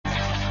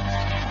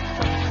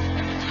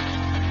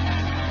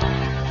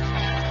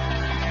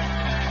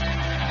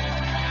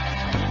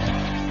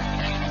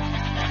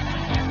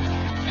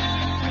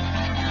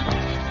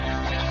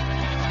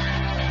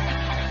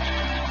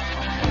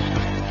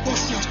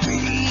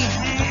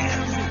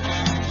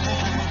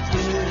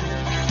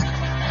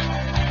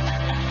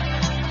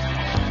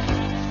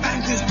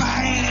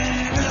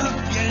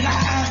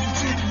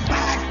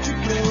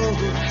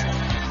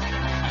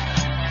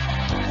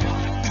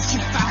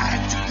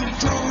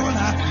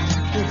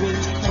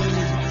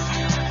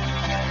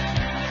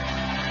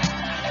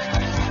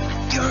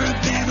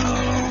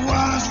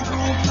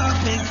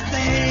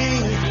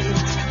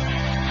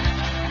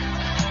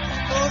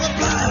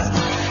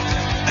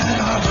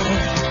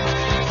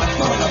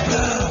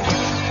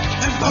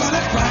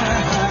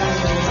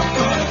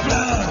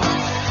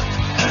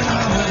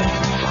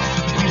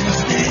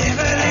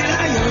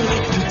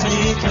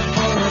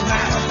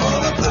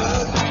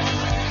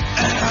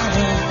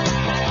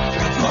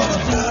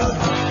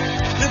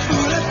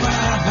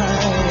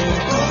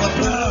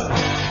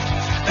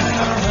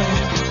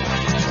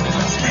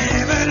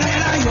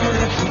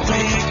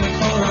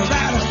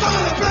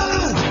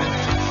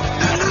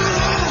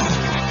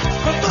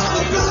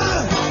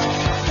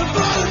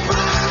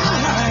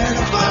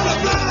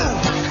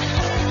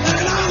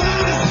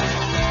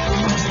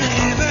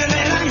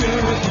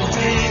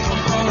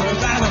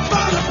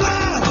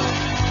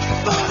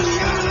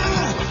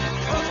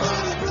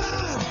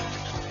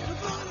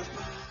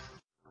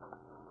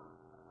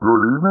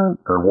evening,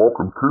 and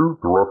welcome to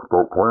the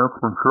Rustbelt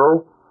Klansman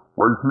show,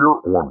 right here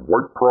on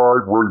White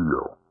Pride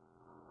Radio.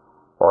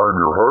 I am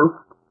your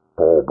host,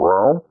 Paul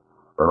Brown,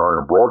 and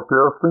I am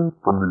broadcasting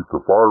from the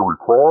Fiery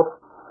Cross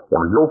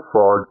on a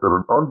hillside at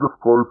an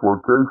undisclosed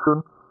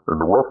location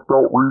in the Rust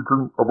Belt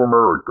region of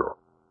America.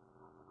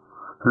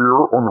 Here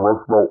on the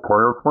Rustbelt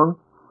Klansman,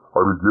 I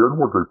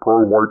begin with a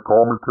pro-white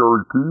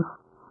commentary piece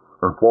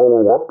and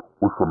follow up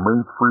with some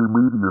mainstream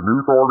media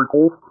news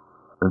articles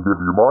and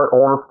give you my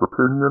honest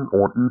opinion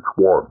on each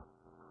one.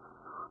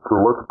 So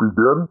let's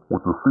begin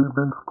with this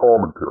evening's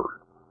commentary.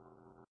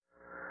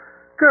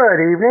 Good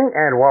evening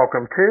and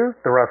welcome to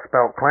the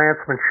Rustbelt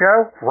Klansman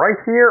show right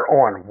here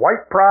on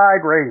White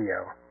Pride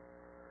Radio.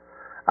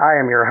 I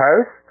am your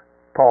host,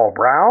 Paul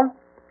Brown,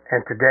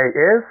 and today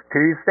is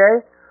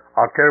Tuesday,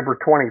 October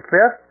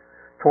 25th,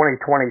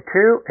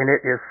 2022, and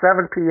it is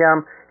 7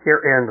 p.m.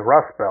 here in the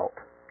Rust Belt.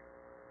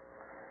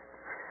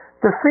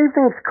 This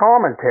evening's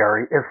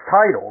commentary is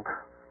titled,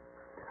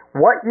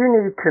 What You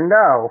Need to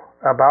Know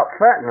About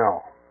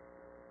Fentanyl.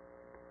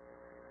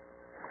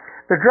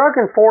 The Drug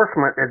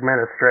Enforcement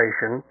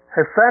Administration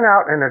has sent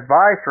out an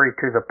advisory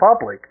to the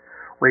public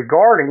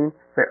regarding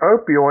the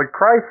opioid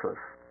crisis,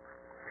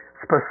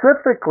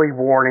 specifically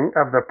warning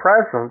of the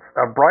presence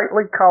of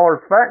brightly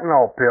colored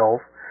fentanyl pills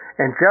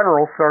in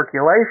general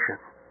circulation.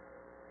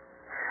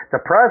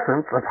 The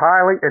presence of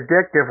highly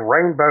addictive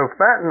rainbow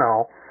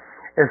fentanyl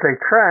is a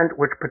trend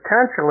which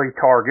potentially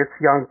targets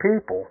young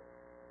people.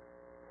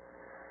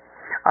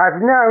 I've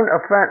known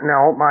of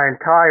fentanyl my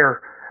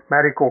entire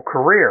medical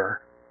career.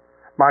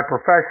 My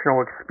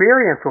professional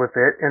experience with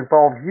it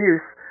involved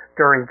use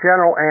during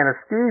general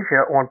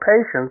anesthesia on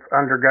patients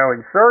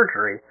undergoing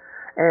surgery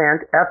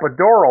and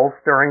epidurals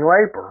during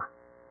labor.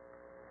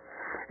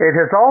 It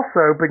has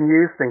also been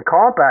used in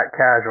combat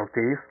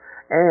casualties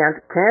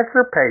and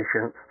cancer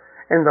patients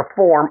in the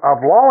form of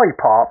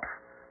lollipops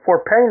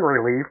for pain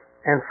relief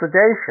and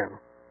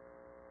sedation.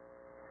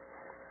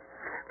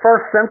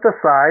 First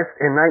synthesized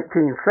in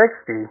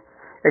 1960,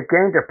 it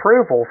gained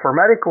approval for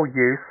medical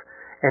use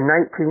in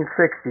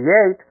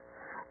 1968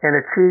 and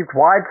achieved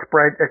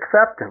widespread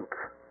acceptance.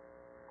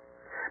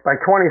 By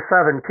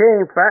 2017,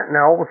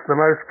 fentanyl was the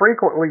most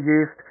frequently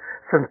used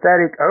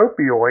synthetic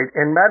opioid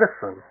in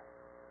medicine.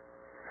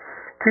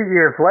 2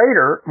 years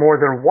later, more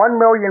than 1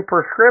 million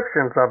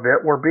prescriptions of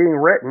it were being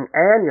written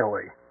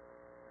annually.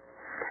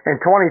 In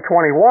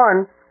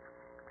 2021,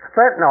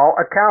 fentanyl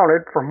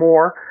accounted for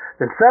more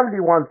than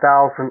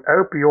 71,000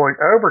 opioid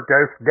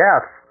overdose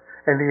deaths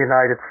in the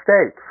United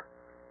States.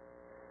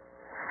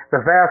 The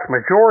vast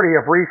majority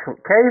of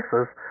recent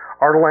cases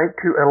are linked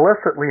to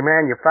illicitly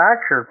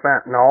manufactured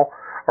fentanyl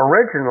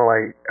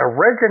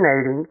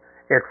originating,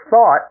 it's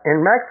thought,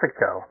 in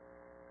Mexico.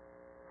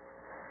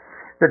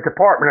 The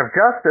Department of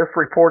Justice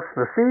reports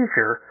the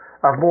seizure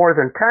of more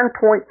than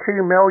 10.2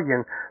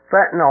 million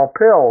fentanyl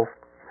pills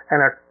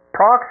and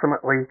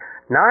approximately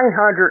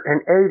 980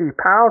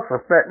 pounds of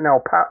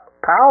fentanyl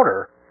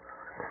powder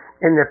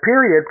in the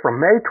period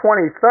from May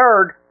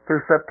 23rd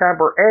through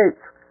September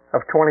 8th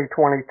of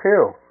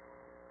 2022.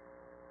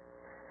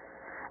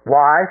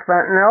 Why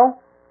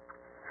fentanyl?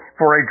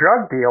 For a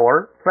drug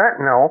dealer,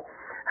 fentanyl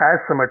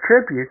has some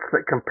attributes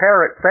that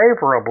compare it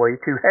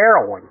favorably to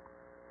heroin.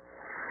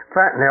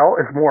 Fentanyl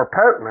is more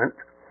potent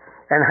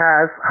and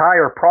has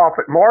higher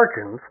profit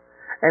margins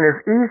and is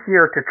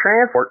easier to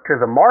transport to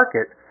the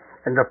market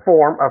in the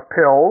form of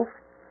pills,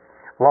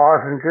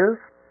 lozenges,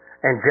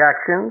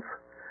 injections,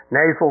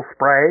 nasal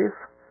sprays,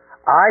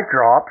 eye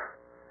drops,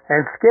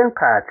 and skin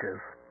patches.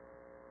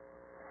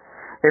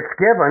 It's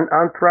given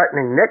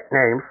unthreatening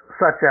nicknames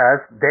such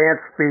as Dance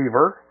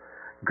Fever,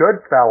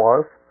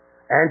 Goodfellas,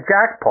 and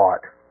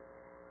Jackpot.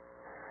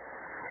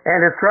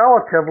 And it's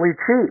relatively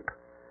cheap.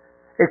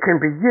 It can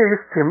be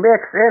used to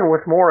mix in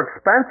with more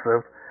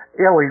expensive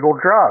illegal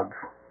drugs.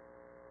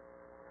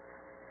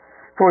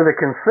 For the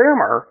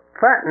consumer,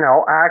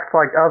 fentanyl acts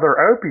like other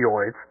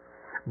opioids,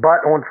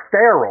 but on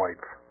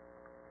steroids.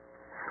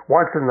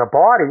 Once in the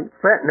body,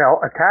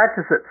 fentanyl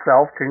attaches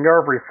itself to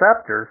nerve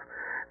receptors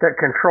that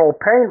control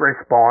pain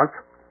response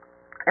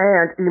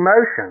and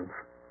emotions.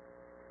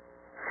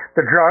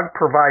 The drug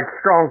provides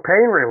strong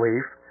pain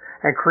relief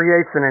and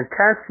creates an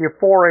intense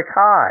euphoric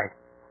high.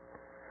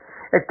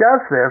 It does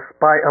this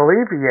by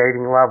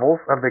alleviating levels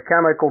of the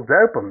chemical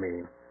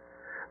dopamine,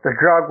 the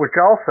drug which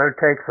also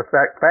takes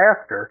effect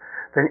faster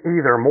than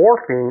either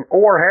morphine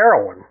or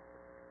heroin.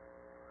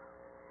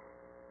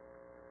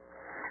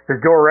 The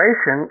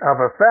duration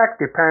of effect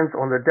depends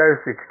on the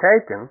dosage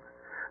taken,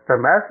 the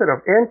method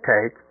of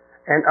intake,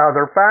 and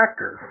other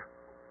factors.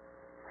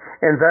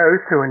 In those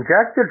who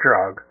inject the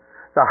drug,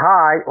 the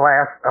high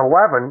lasts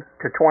 11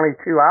 to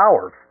 22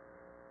 hours.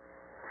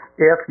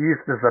 If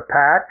used as a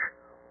patch,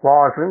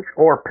 lozenge,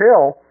 or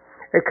pill,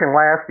 it can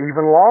last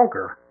even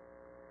longer.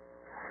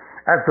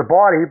 As the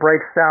body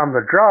breaks down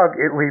the drug,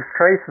 it leaves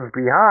traces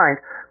behind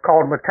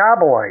called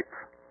metabolites.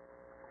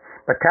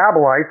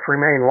 Metabolites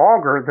remain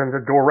longer than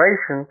the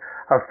duration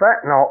of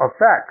fentanyl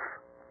effects.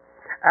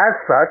 As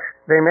such,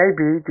 they may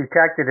be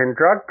detected in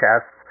drug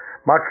tests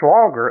much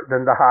longer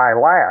than the high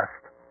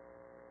last.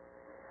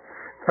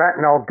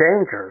 Fentanyl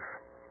dangers.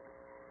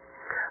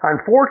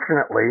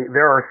 Unfortunately,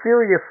 there are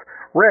serious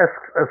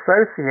risks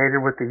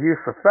associated with the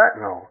use of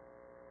fentanyl.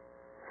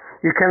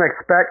 You can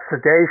expect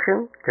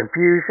sedation,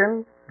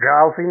 confusion,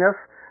 drowsiness,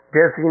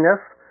 dizziness,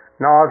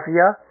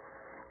 nausea,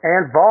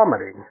 and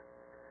vomiting,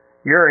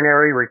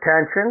 urinary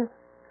retention,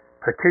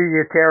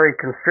 pituitary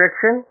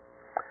constriction,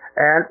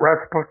 and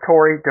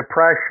respiratory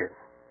depression.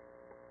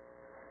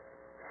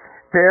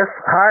 This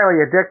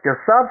highly addictive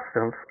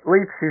substance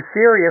leads to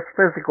serious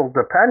physical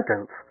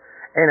dependence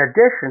in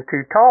addition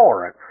to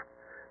tolerance,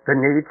 the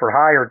need for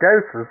higher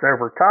doses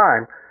over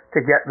time to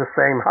get the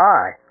same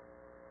high.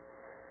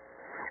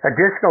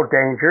 Additional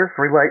dangers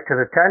relate to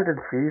the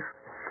tendencies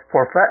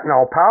for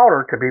fentanyl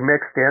powder to be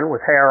mixed in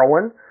with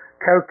heroin,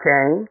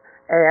 cocaine,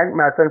 and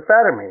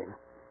methamphetamine.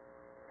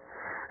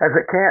 As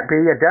it can't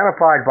be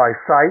identified by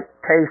sight,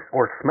 taste,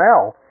 or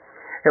smell,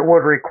 it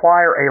would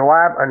require a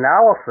lab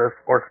analysis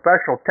or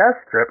special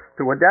test strips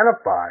to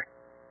identify.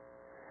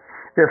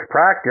 This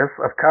practice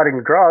of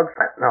cutting drugs,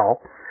 fentanyl,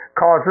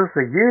 causes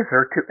the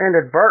user to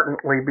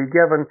inadvertently be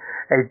given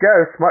a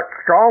dose much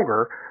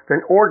stronger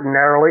than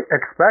ordinarily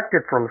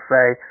expected from,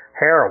 say,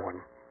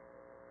 heroin.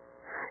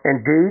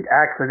 Indeed,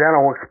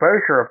 accidental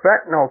exposure of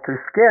fentanyl to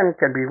skin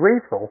can be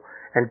lethal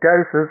in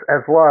doses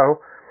as low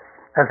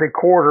as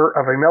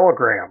 1/4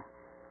 milligram.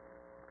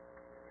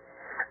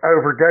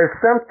 Overdose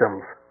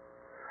symptoms.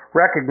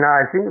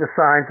 Recognizing the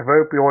signs of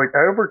opioid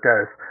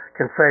overdose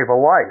can save a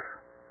life.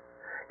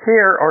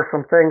 Here are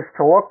some things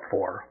to look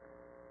for.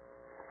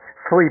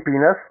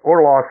 Sleepiness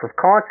or loss of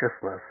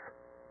consciousness.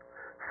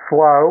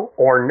 Slow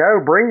or no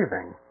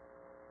breathing.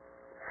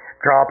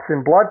 Drops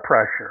in blood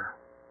pressure.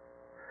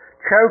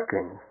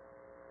 Choking.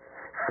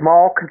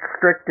 Small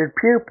constricted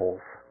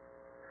pupils.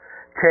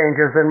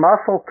 Changes in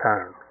muscle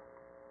tone.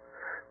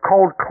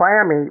 Cold,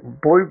 clammy,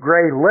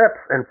 blue-gray lips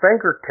and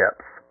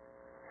fingertips,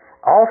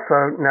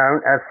 also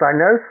known as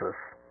cyanosis.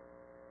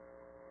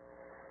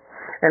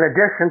 In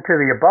addition to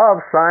the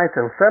above, signs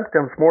and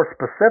symptoms more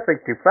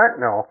specific to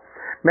fentanyl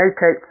may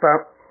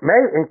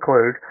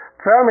include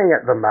foaming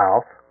at the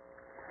mouth,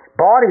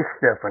 body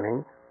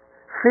stiffening,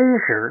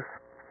 seizures,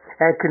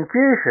 and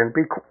confusion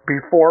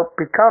before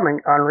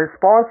becoming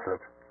unresponsive.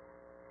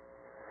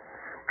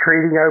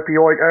 Treating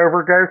opioid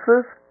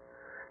overdoses.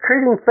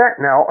 Treating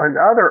fentanyl and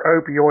other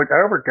opioid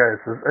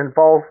overdoses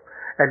involves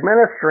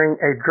administering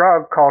a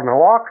drug called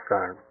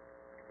naloxone,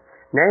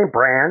 name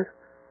brand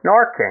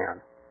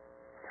Narcan.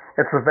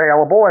 It's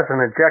available as an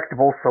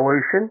injectable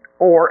solution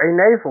or a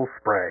nasal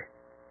spray.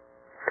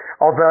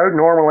 Although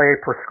normally a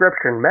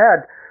prescription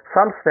med,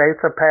 some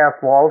states have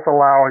passed laws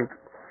allowing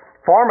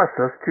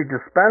pharmacists to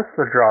dispense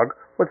the drug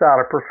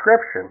without a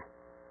prescription.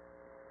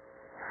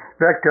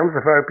 Victims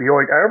of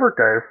opioid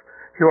overdose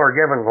who are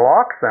given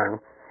naloxone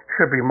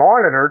should be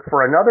monitored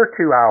for another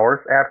 2 hours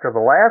after the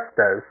last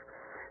dose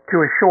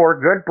to assure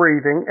good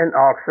breathing and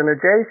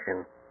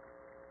oxygenation.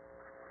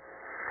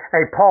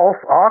 A pulse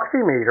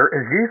oximeter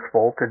is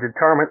useful to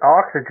determine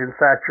oxygen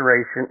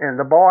saturation in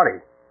the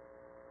body.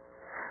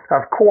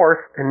 Of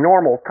course, in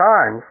normal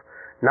times,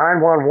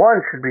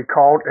 911 should be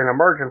called and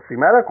emergency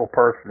medical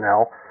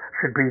personnel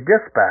should be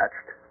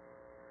dispatched.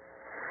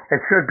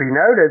 It should be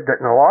noted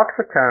that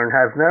naloxone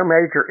has no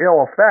major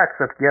ill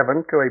effects if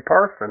given to a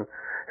person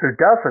who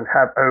doesn't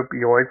have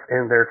opioids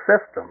in their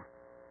system.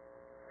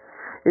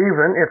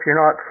 Even if you're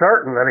not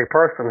certain that a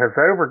person has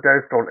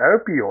overdosed on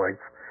opioids,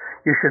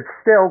 you should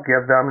still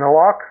give them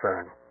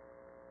naloxone.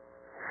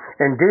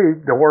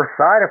 Indeed, the worst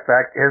side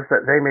effect is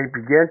that they may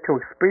begin to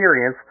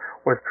experience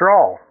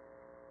withdrawal.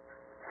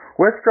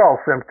 Withdrawal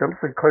symptoms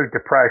include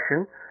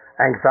depression,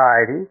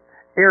 anxiety,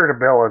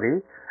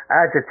 irritability,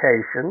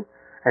 agitation,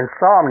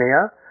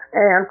 insomnia,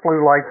 and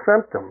flu-like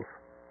symptoms.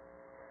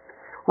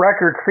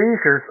 Record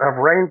seizures of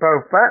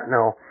rainbow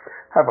fentanyl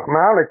have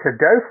amounted to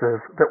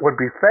doses that would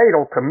be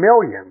fatal to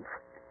millions.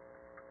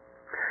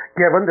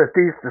 Given that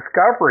these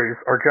discoveries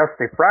are just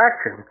a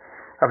fraction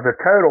of the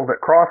total that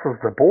crosses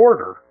the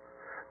border,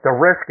 the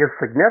risk is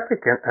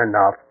significant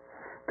enough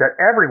that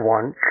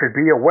everyone should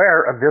be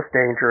aware of this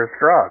dangerous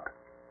drug.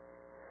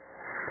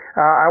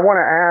 I want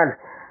to add,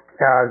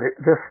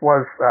 this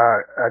was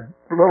a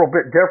little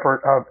bit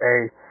different of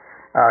a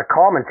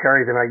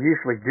commentary than I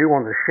usually do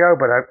on the show,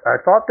 but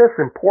I thought this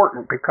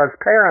important because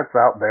parents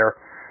out there,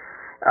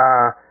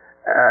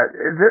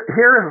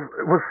 here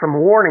was some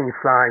warning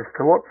signs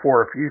to look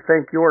for if you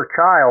think your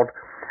child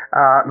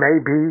may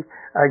be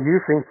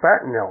using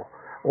fentanyl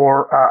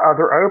or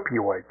other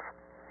opioids.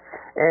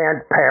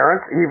 And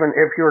parents, even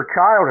if your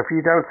child, if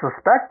you don't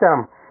suspect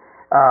them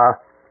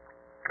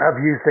of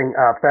using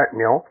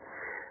fentanyl,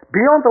 be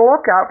on the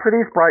lookout for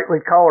these brightly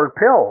colored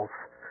pills.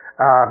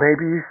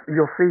 Maybe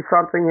you'll see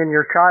something in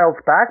your child's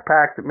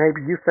backpack that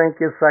maybe you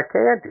think is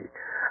candy.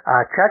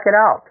 Check it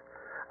out.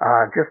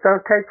 Just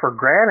don't take for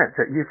granted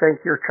that you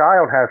think your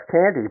child has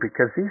candy,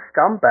 because these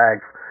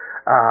scumbags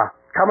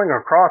coming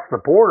across the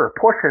border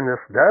pushing this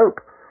dope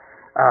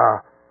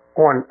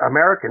on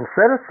American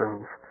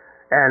citizens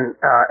and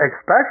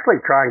especially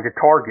trying to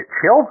target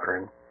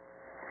children,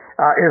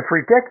 is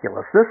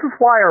ridiculous. This is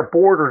why our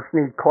borders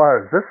need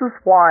closed. This is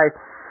why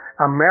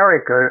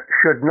America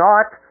should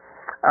not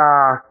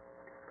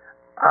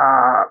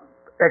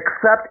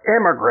accept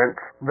immigrants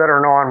that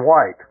are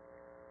non-white.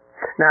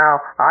 Now,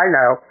 I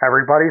know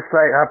everybody's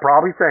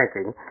probably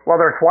thinking,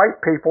 well, there's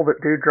white people that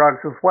do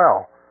drugs as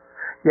well.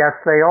 Yes,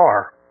 they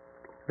are.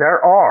 There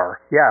are,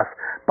 yes.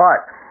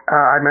 But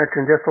I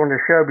mentioned this on the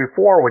show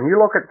before, when you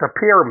look at the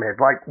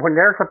pyramid, like when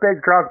there's a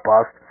big drug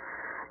bust,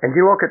 and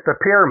you look at the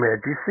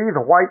pyramid, you see the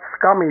white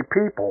scummy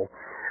people,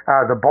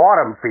 the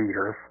bottom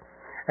feeders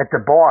at the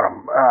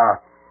bottom.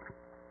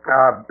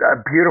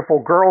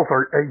 Beautiful girls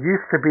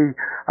used to be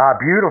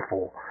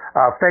beautiful,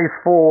 face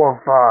full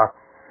of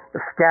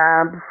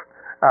scabs,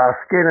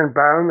 skin and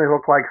bone. They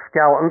look like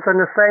skeletons,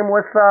 and the same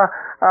with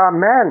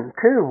men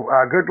too.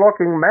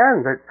 Good-looking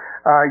men that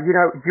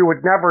you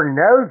would never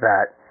know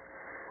that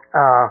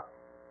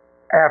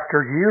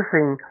after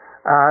using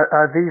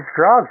these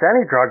drugs,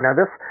 any drug. Now,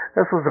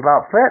 this was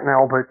about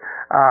fentanyl, but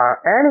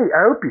any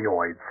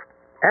opioids,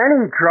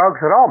 any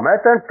drugs at all,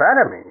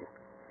 methamphetamine.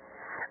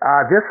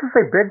 This is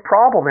a big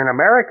problem in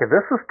America.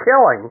 This is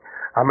killing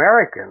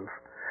Americans.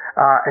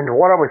 And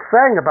what I was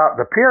saying about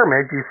the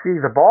pyramid, you see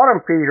the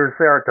bottom feeders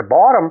there at the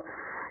bottom,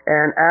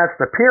 and as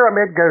the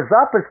pyramid goes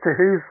up as to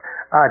who's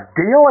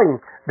dealing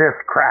this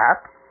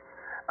crap,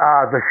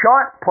 the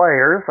shot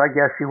players, I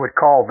guess you would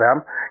call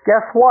them,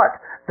 guess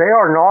what? They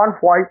are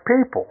non-white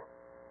people.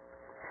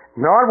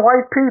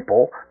 Non-white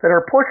people that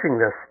are pushing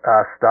this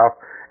stuff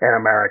in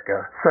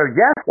America. So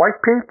yes, white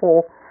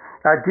people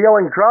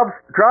dealing drugs,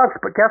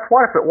 but guess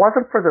what? If it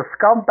wasn't for the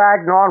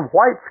scumbag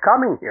non-whites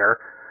coming here,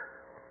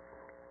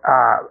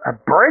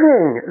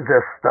 bringing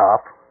this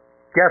stuff,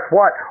 guess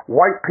what?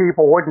 White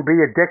people wouldn't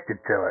be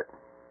addicted to it.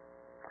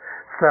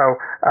 So,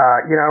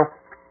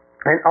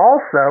 and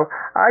also,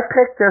 I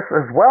picked this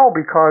as well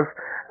because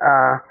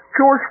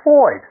George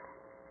Floyd,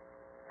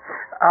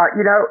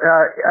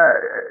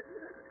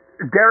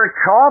 Derek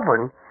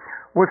Chauvin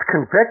was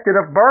convicted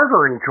of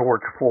murdering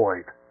George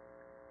Floyd.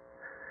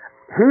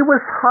 He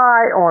was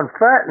high on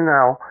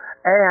fentanyl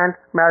and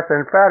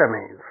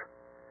methamphetamines.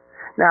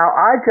 Now,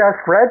 I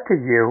just read to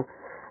you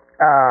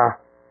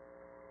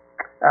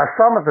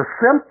some of the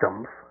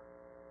symptoms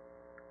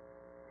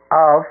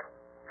of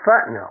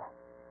fentanyl.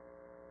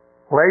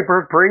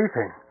 Labored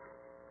breathing.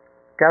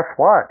 Guess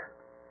what?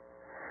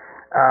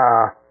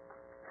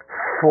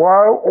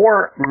 Slow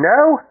or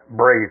no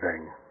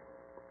breathing.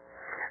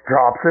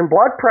 Drops in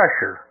blood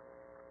pressure.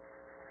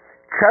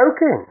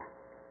 Choking.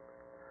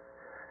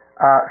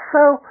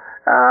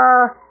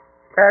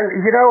 And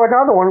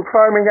another one,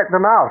 foaming at the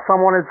mouth.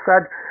 Someone had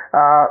said,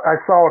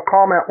 I saw a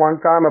comment one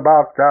time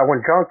about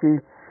when Junkie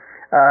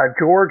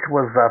George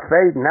was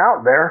fading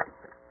out there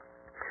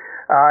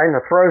in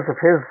the throes of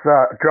his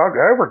drug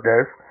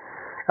overdose.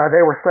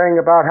 They were saying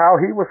about how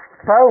he was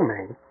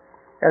foaming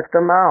at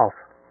the mouth.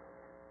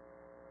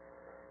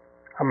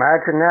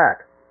 Imagine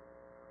that.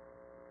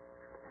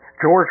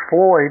 George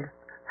Floyd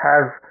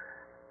has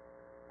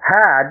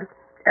had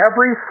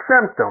every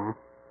symptom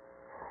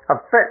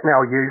of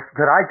fentanyl use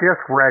that I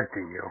just read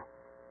to you.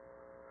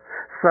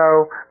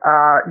 So,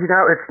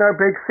 it's no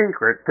big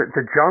secret that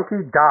the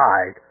junkie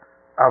died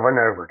of an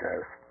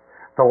overdose.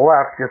 The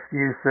left just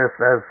used this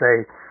as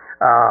a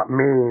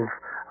means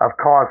of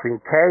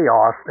causing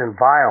chaos and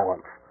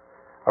violence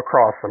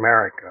across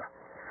America.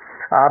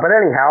 But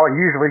anyhow, I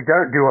usually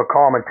don't do a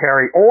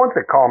commentary on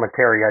the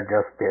commentary I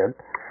just did.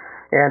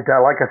 And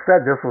like I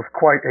said, this was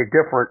quite a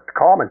different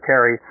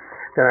commentary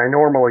than I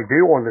normally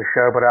do on the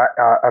show, but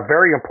a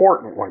very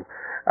important one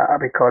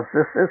because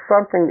this is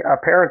something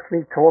parents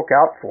need to look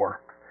out for.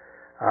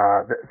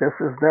 This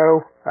is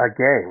no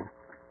game.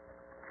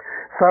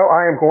 So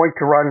I am going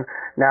to run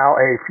now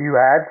a few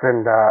ads,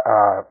 and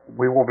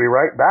we will be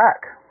right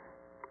back.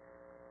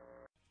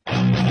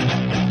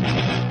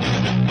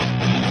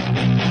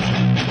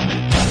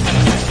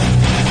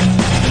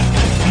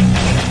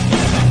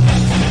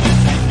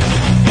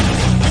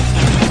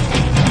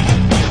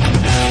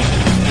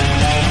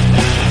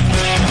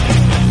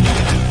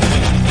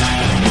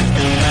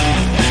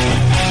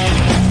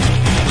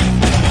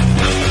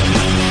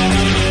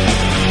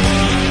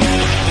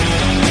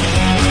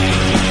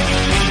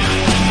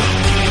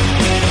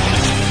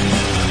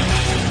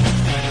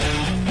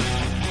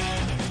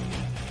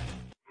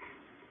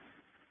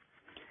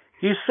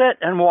 You sit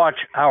and watch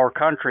our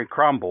country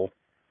crumble.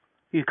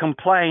 You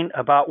complain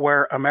about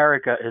where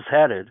America is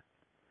headed.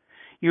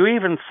 You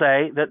even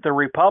say that the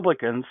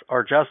Republicans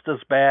are just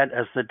as bad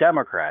as the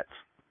Democrats.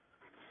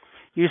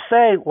 You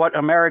say what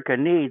America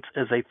needs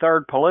is a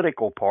third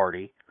political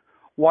party,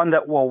 one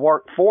that will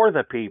work for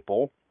the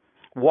people,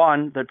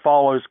 one that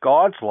follows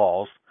God's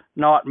laws,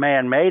 not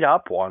man-made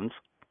up ones.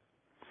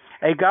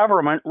 A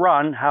government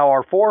run how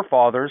our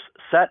forefathers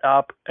set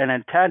up and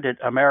intended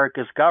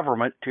America's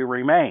government to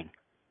remain.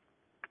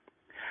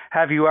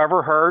 Have you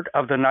ever heard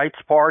of the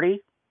Knights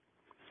Party?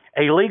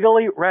 A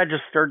legally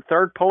registered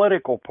third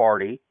political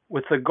party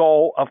with the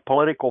goal of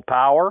political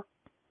power?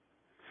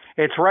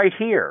 It's right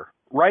here,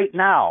 right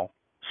now,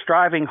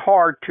 striving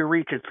hard to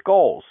reach its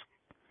goals.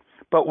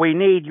 But we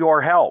need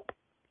your help.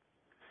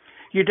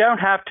 You don't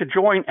have to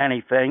join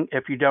anything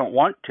if you don't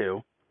want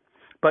to,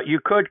 but you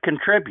could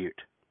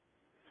contribute.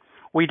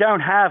 We don't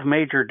have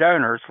major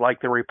donors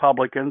like the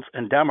Republicans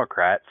and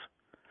Democrats.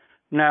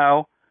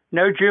 No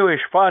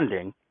Jewish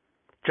funding,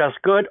 just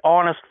good,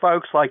 honest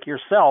folks like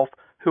yourself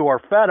who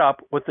are fed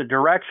up with the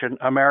direction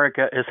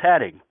America is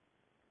heading.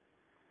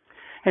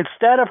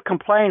 Instead of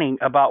complaining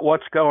about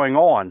what's going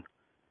on,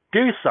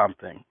 do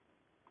something.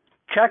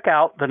 Check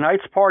out the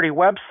Knights Party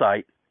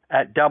website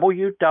at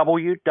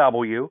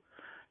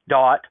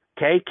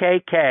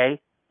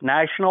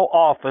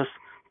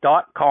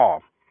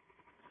www.kkknationaloffice.com.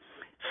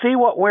 See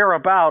what we're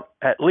about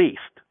at least.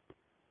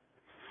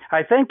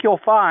 I think you'll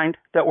find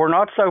that we're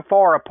not so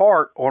far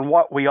apart on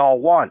what we all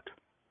want.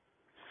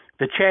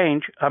 The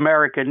change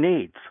America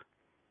needs.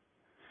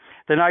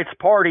 The Knights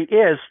Party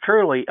is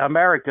truly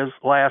America's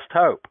last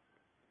hope.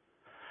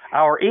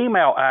 Our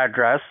email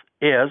address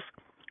is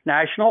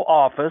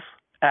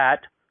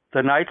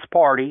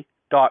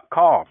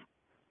nationaloffice@theknightsparty.com.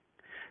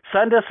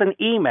 Send us an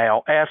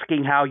email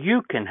asking how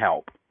you can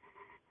help.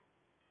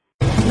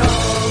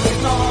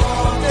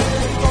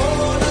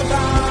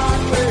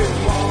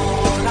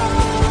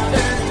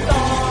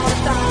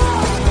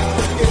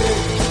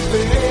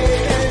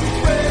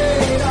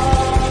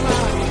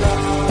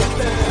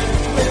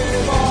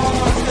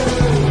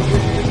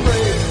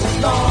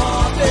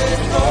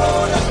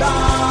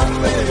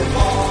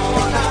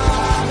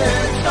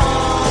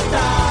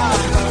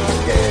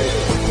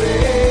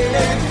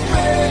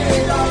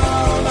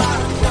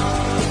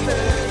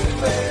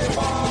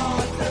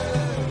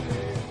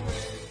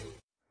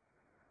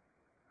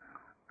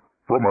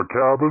 From a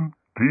cabin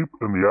deep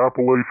in the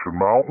Appalachian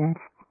Mountains,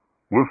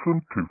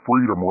 listen to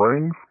Freedom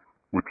Rings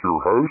with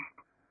your host,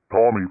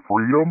 Tommy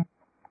Freedom,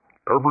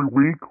 every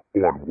week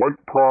on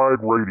White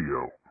Pride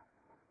Radio,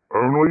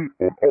 only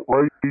on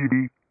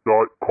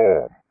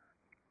altright80.com.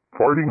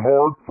 Fighting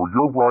hard for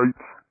your rights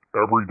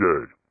every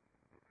day.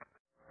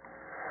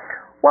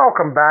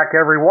 Welcome back,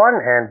 everyone,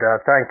 and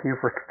thank you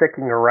for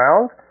sticking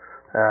around.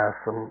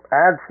 Some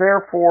ads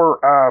there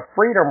for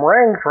Freedom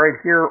Rings right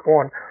here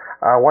on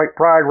White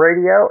Pride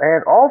Radio,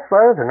 and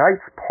also the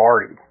Knights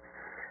Party.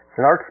 It's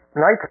the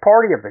Knights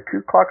Party of the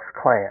Ku Klux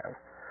Klan,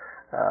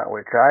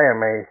 which I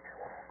am a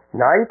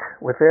knight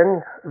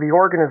within the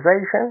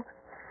organization,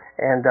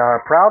 and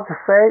proud to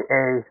say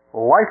a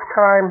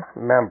lifetime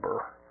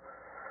member.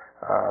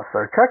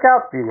 So check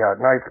out the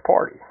Knights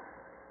Party.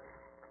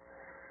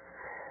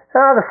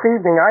 This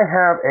evening I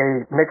have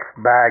a mixed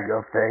bag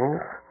of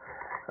things.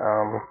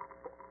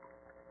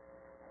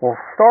 We'll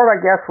start, I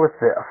guess, with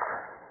this.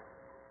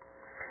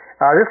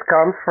 This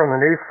comes from the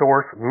news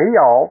source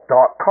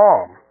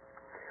meall.com.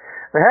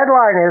 The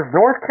headline is,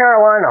 North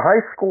Carolina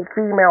high school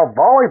female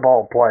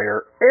volleyball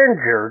player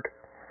injured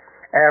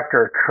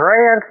after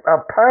trans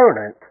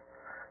opponent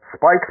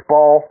spikes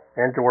ball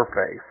into her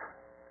face.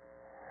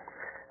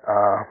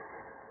 I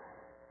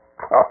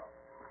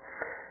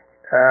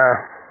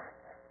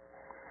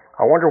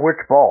wonder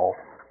which ball.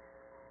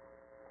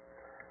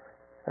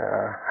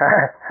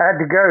 Had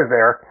to go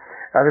there.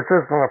 This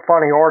isn't a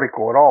funny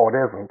article at all. It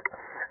isn't.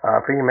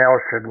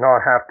 Females should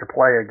not have to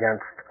play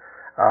against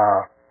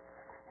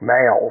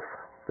males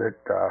that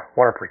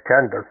want to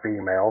pretend they're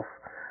females.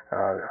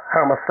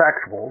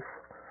 Homosexuals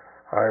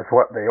is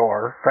what they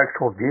are,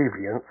 sexual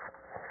deviants.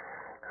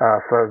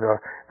 So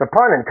the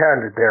pun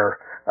intended there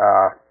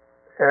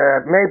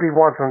maybe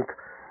wasn't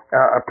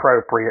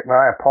appropriate, and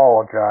I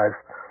apologize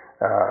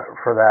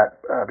for that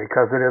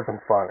because it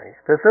isn't funny.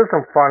 This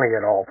isn't funny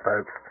at all,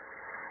 folks.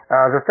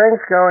 The things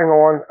going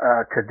on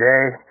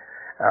today,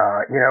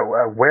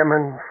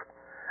 women,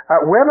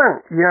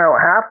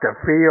 have to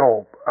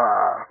feel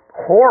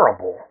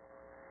horrible.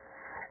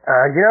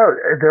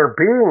 They're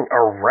being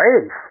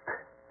erased,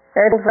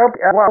 and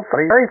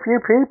very few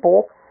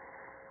people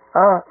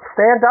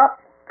stand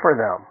up for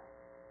them.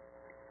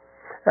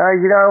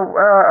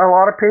 A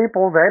lot of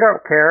people, they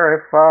don't care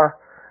if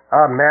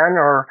men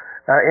are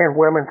in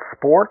women's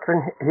sports,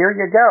 and here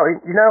you go.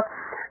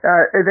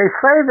 They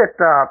say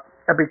that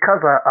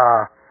because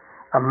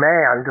a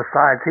man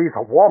decides he's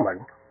a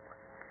woman,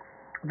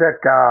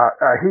 that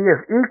he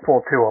is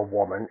equal to a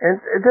woman.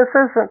 And this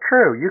isn't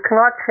true. You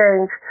cannot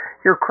change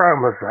your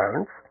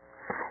chromosomes.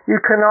 You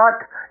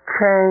cannot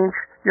change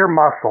your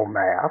muscle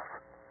mass.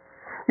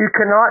 You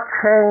cannot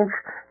change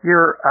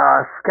your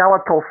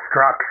skeletal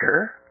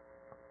structure.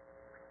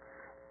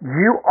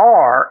 You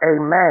are a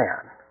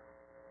man.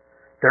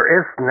 There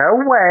is no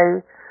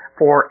way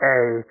for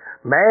a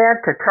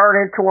man to turn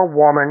into a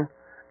woman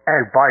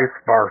and vice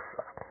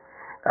versa.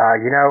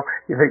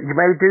 You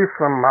may do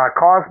some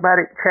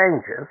cosmetic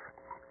changes,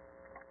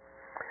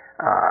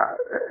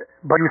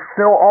 but you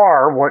still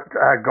are what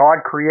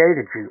God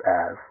created you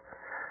as.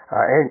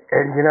 And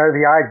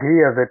the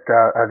idea that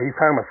these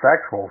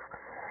homosexuals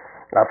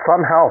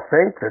somehow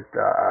think that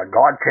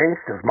God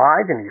changed his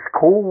mind and he's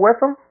cool with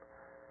them,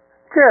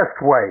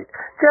 just wait.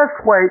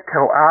 Just wait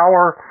till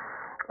our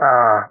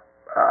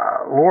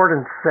Lord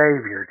and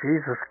Savior,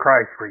 Jesus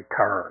Christ,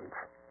 returns,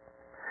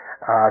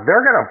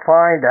 they're going to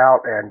find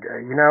out, and,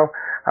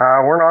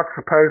 we're not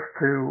supposed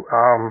to,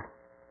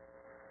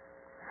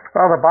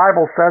 the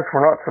Bible says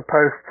we're not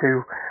supposed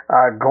to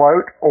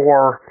gloat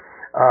or,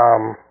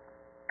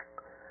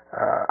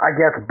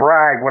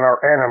 brag when our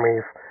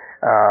enemies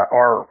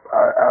are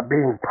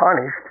being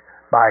punished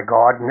by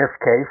God. In this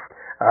case,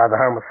 the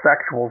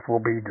homosexuals will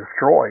be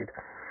destroyed.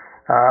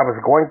 I was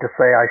going to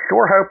say, I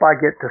sure hope I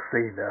get to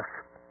see this.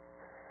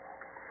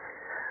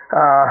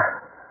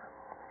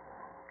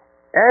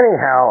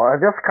 Anyhow,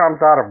 this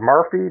comes out of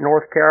Murphy,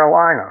 North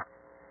Carolina.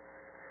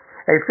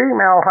 A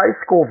female high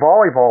school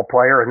volleyball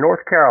player in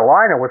North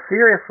Carolina was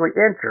seriously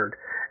injured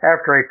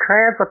after a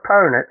trans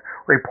opponent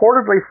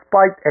reportedly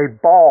spiked a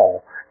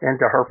ball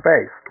into her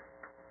face.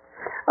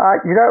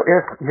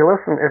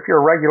 If you're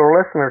a regular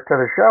listener to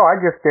the show, I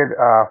just did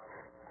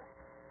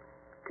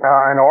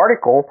an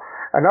article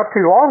not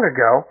too long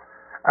ago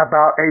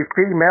about a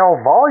female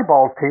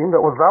volleyball team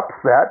that was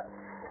upset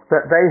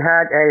that they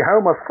had a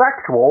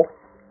homosexual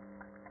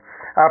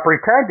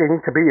pretending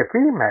to be a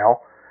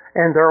female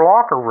in their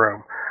locker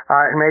room.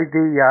 It made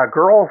the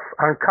girls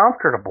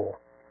uncomfortable.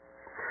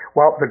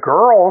 Well, the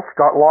girls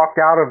got locked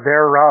out of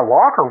their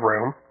locker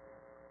room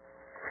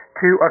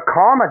to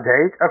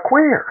accommodate a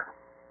queer.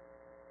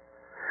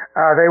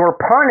 They were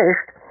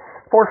punished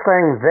for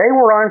saying they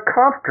were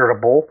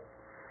uncomfortable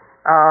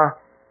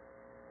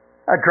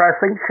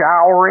dressing,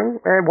 showering,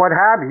 and what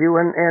have you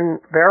in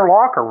their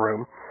locker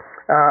room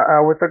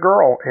with the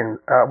girl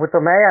with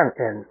the man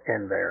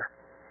in there.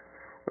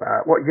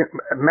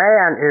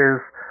 Man is,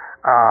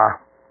 I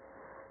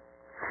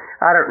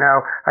don't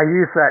know, I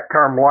use that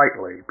term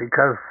lightly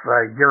because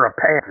you're a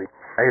pansy.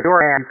 If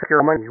you're a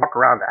woman, you walk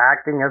around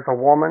acting as a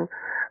woman,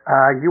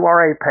 you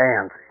are a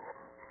pansy.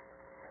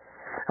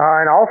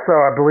 And also,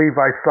 I believe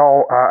I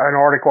saw an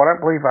article, I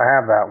don't believe I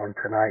have that one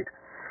tonight,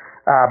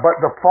 but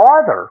the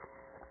father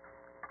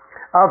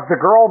of the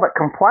girl that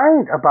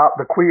complained about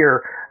the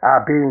queer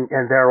being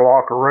in their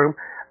locker room,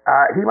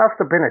 he must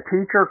have been a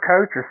teacher,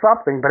 coach, or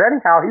something, but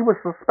anyhow, he was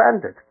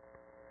suspended.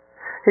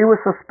 He was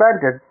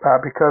suspended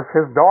because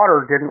his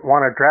daughter didn't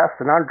want to dress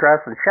and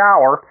undress and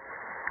shower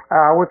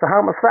with the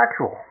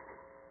homosexual.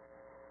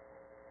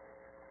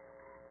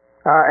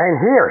 And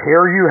here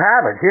you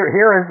have it.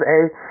 Here is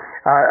a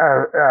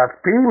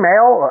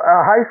female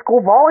high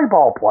school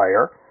volleyball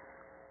player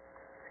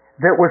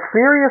that was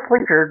seriously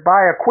injured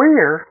by a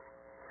queer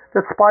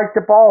that spiked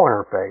a ball in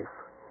her face.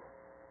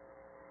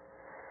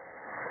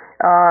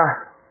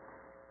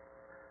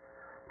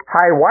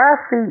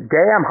 Hiawassee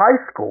Dam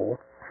High School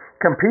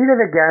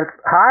competed against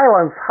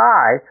Highlands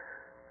High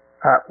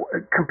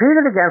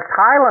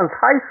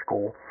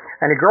School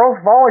in a girls'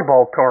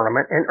 volleyball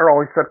tournament in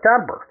early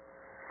September.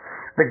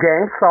 The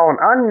game saw an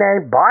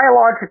unnamed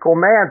biological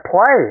man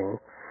playing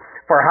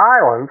for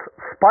Highlands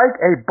spike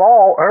a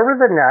ball over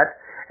the net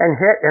and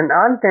hit an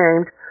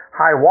unnamed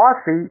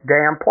Hiawassee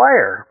Dam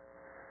player,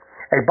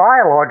 a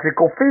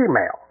biological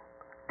female,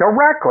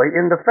 directly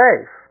in the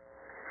face.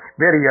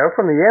 Video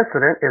from the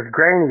incident is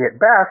grainy at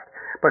best,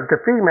 but the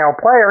female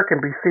player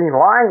can be seen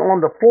lying on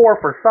the floor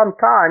for some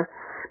time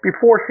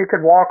before she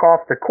could walk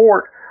off the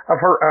court of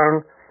her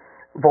own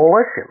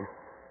volition.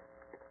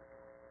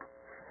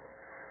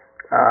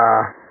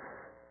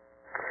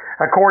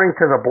 According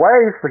to the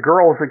Blaze, the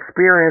girl is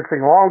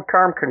experiencing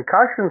long-term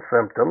concussion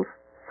symptoms,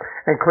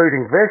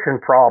 including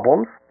vision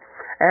problems,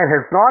 and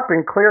has not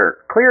been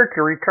cleared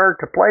to return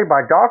to play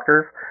by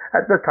doctors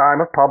at the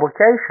time of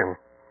publication.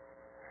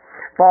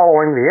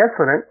 Following the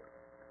incident,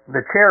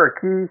 the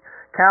Cherokee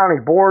County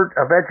Board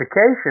of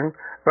Education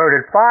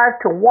voted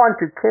 5-1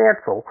 to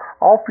cancel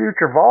all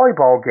future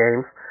volleyball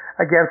games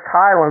against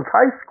Highlands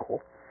High School,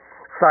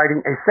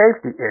 citing a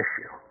safety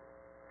issue.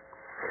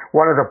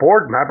 One of the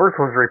board members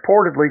was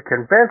reportedly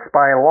convinced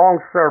by a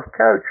long-served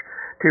coach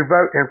to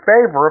vote in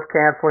favor of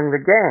canceling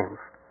the games.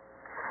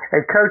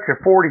 A coach of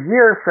 40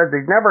 years said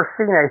they'd never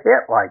seen a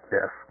hit like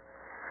this,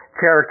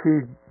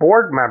 Cherokee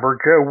board member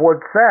Joe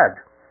Wood said,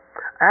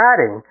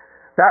 adding,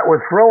 "That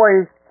was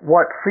really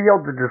what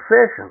sealed the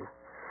decision.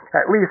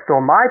 At least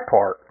on my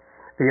part,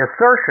 the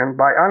assertion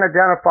by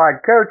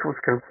unidentified coach was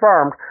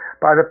confirmed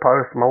by the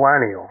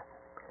Post-Millennial."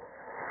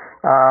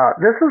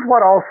 This is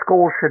what all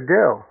schools should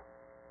do.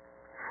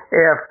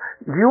 If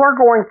you are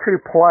going to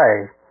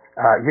play,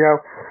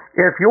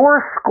 if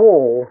your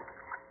school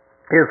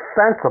is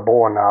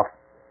sensible enough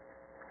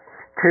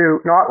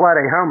to not let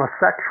a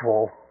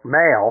homosexual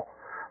male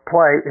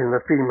play in the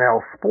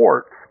female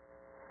sports,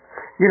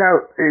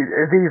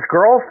 these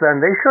girls then,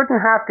 they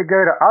shouldn't have to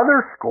go to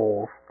other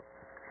schools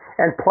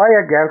and play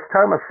against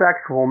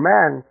homosexual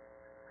men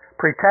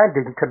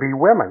pretending to be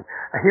women.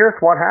 Here's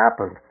what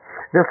happened.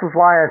 This is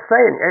why I say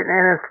it,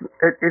 and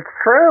it's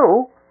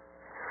true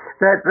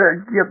that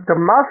the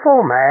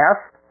muscle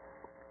mass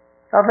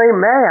of a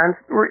man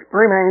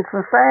remains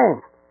the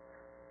same.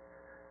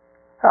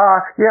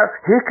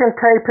 He can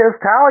tape his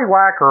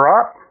tallywhacker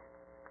up.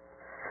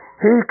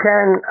 He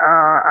can,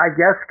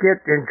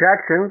 get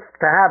injections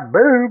to have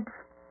boobs.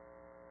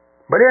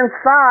 but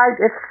inside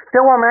it's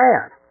still a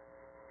man.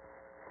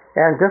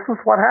 And this is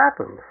what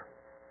happens.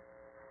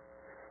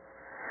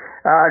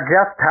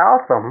 Jeff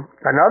Towtham,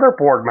 another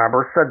board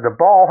member, said the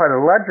ball had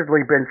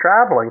allegedly been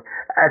traveling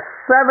at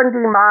 70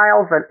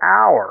 miles an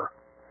hour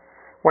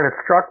when it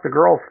struck the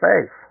girl's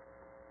face.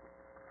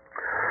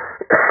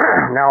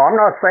 Now, I'm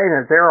not saying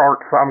that there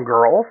aren't some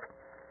girls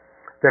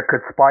that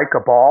could spike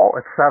a ball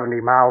at 70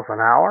 miles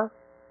an hour,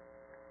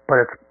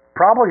 but it's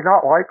probably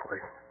not likely.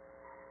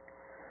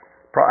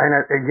 And,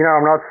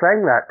 I'm not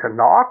saying that to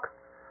knock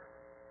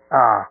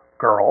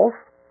girls.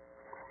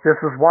 This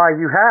is why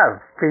you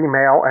have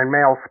female and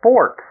male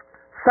sports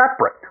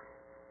separate.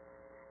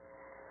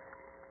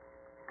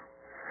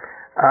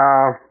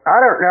 I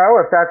don't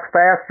know if that's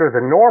faster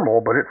than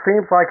normal, but it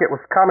seems like it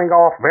was coming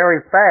off very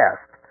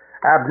fast,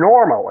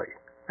 abnormally,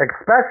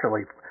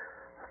 especially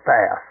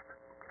fast,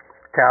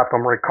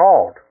 Tatham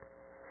recalled.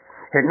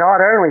 It not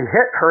only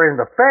hit her in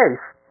the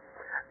face,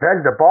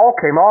 then the ball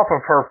came off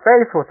of her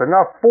face with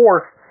enough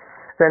force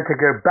then to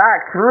go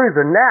back through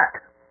the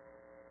net.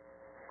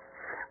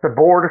 The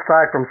board,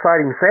 aside from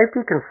citing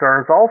safety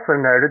concerns, also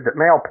noted that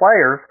male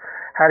players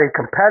had a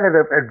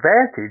competitive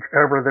advantage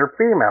over their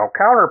female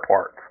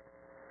counterparts.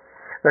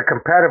 The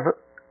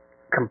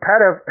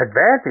competitive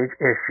advantage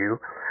issue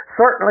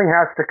certainly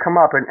has to come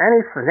up in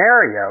any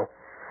scenario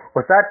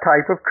with that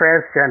type of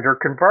transgender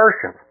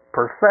conversion,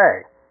 per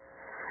se.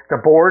 The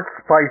board's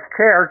vice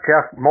chair,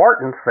 Jeff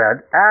Martin,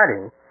 said,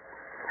 adding,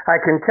 "I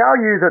can tell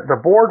you that the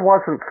board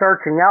wasn't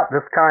searching out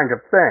this kind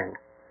of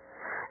thing.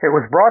 It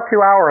was brought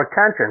to our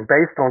attention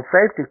based on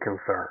safety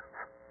concerns."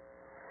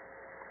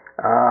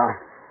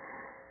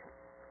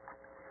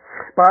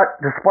 But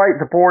despite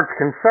the board's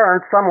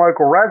concerns, some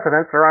local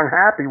residents are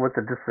unhappy with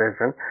the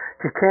decision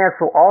to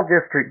cancel all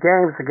district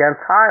games against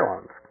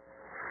Highlands,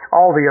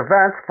 all the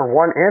events for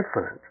one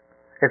incident.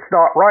 "It's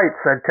not right,"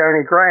 said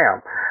Tony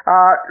Graham.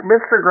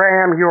 Mr.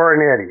 Graham, you are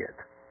an idiot.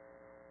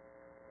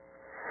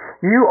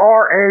 You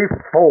are a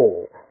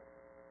fool.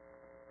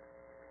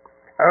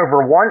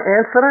 Over one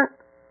incident?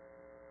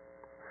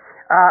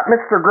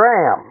 Mr.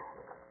 Graham,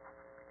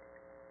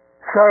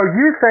 so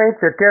you think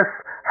that this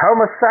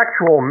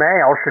homosexual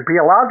male should be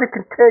allowed to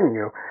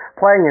continue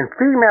playing in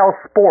female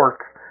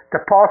sports to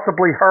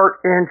possibly hurt,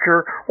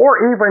 injure, or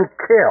even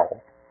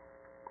kill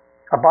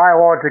a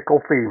biological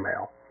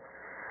female?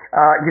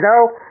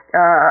 Mr.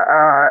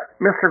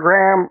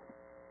 Graham,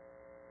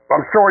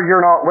 I'm sure you're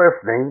not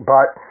listening,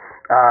 but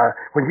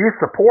when you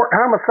support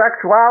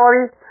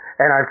homosexuality,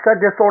 and I've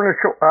said this on the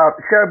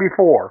show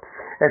before,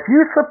 if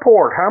you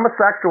support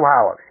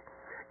homosexuality,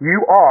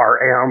 you are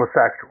a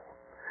homosexual.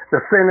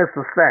 The sin is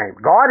the same.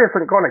 God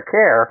isn't going to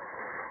care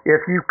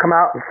if you come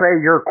out and say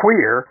you're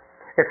queer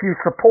if you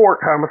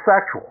support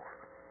homosexuals.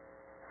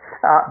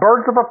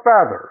 Birds of a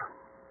feather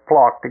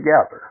flock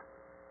together.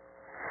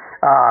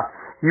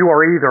 You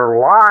are either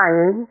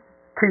lying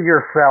to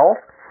yourself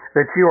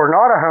that you are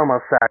not a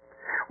homosexual,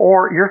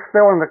 or you're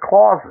still in the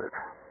closet.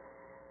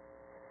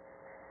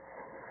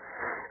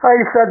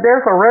 He said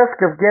there's a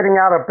risk of getting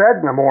out of bed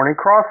in the morning,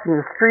 crossing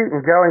the street,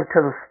 and going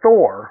to the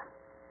store.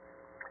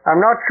 I'm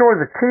not sure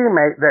the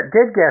teammate that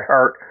did get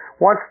hurt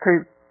wants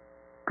to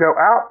go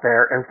out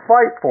there and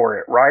fight for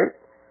it, right?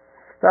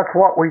 That's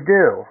what we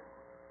do.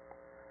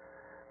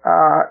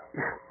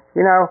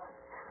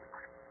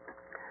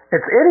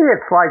 It's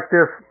idiots like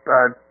this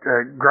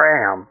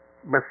Graham,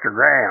 Mr.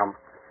 Graham,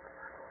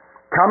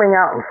 coming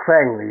out and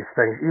saying these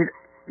things.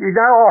 You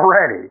know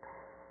already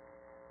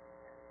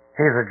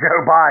he's a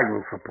Joe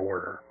Biden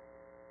supporter.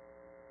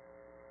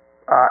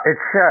 It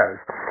shows.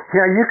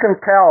 You can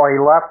tell a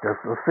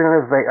leftist as soon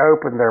as they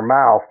open their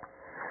mouth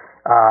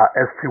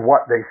as to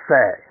what they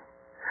say.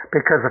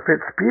 Because if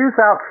it spews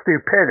out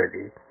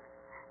stupidity,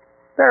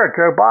 they're a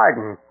Joe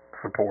Biden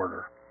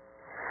supporter.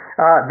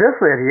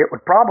 This idiot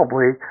would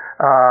probably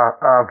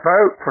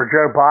vote for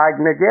Joe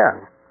Biden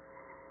again.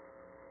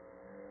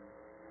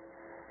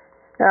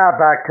 Now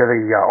back to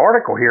the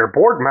article here.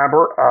 Board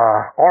member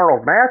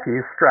Arnold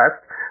Matthews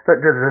stressed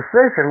that the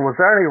decision was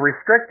only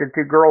restricted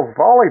to girls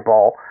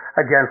volleyball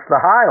against the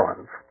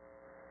Highlands.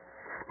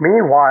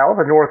 Meanwhile,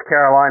 the North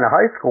Carolina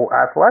High School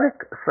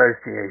Athletic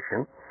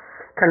Association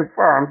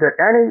confirmed that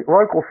any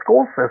local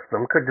school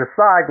system could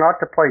decide not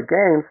to play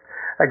games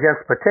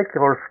against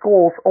particular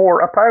schools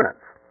or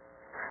opponents.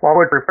 While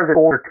it would prefer the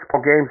schools to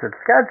play games and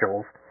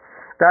schedules,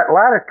 that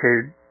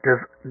latitude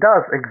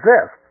does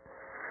exist,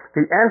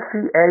 the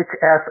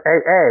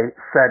NCHSAA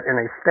said in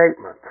a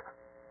statement.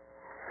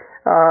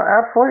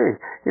 Absolutely.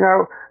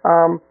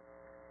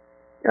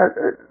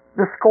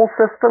 The school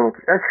system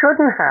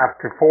shouldn't have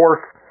to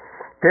force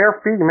their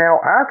female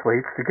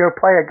athletes to go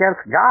play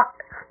against guys.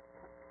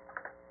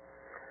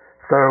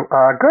 So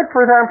good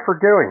for them for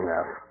doing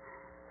this.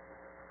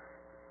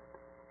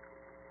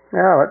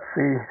 Now let's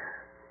see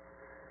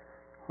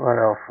what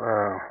else.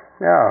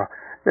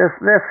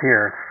 This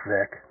here is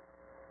sick.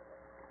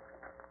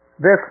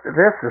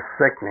 This is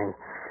sickening,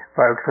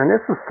 folks, and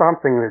this is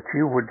something that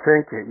you would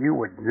think that you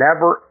would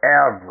never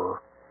ever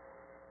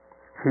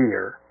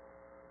hear.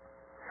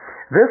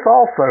 This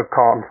also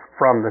comes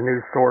from the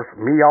news source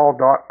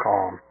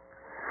meall.com.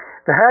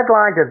 The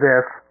headline to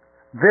this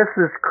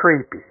is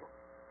creepy.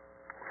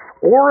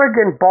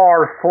 Oregon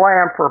bar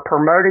slammed for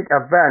promoting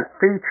event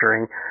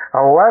featuring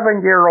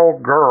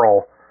 11-year-old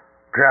girl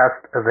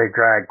dressed as a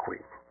drag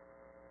queen.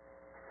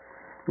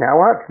 Now,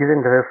 we'll have to get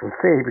into this and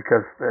see,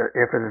 because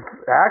if it is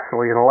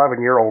actually an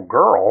 11-year-old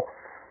girl,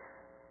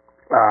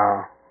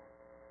 I've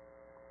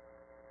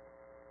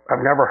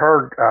never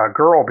heard a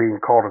girl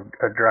being called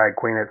a drag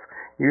queen. It's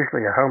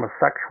usually a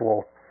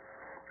homosexual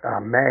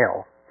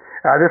male.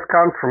 This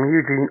comes from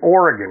Eugene,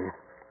 Oregon.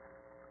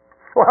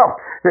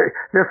 Well,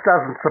 this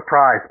doesn't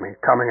surprise me,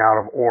 coming out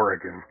of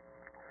Oregon.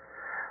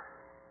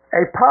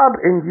 A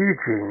pub in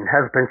Eugene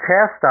has been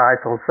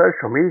chastised on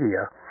social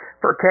media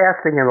for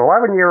casting an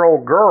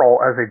 11-year-old girl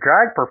as a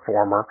drag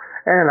performer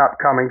in an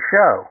upcoming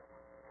show.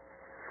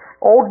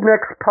 Old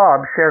Nick's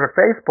Pub shared a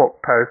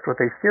Facebook post with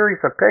a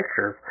series of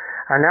pictures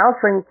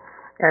announcing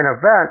an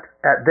event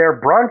at their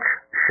brunch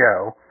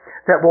show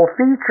that will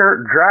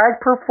feature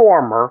drag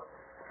performer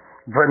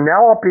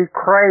Vanellope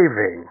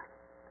Craving,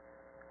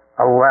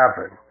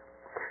 11,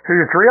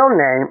 whose real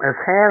name is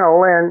Hannah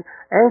Lynn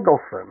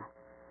Engelson,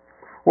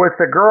 with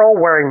the girl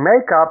wearing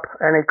makeup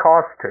and a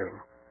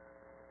costume.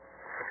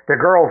 The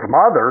girl's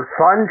mother,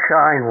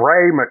 Sunshine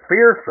Ray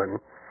McPherson,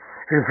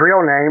 whose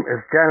real name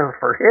is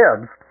Jennifer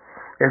Hibbs,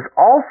 is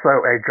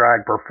also a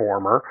drag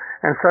performer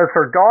and says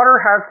her daughter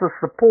has the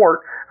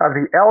support of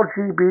the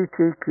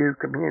LGBTQ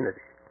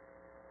community.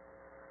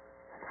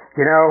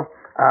 You know,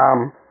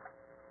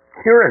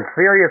 you're in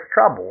serious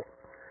trouble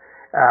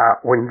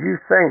when you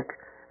think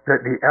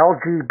that the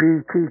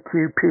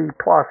LGBTQP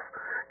plus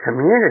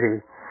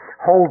community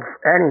holds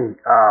any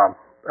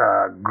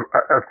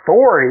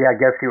authority, I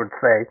guess you would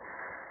say,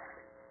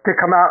 to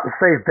come out and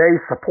say they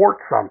support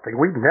something.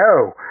 We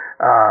know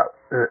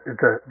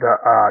the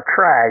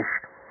trash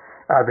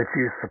that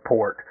you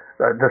support,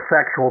 the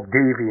sexual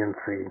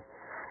deviancy,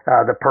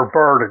 the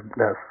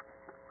pervertedness.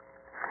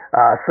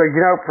 So,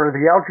 you know, for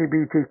the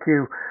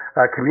LGBTQ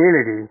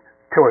community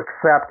to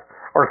accept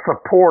or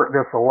support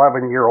this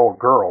 11-year-old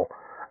girl,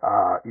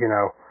 I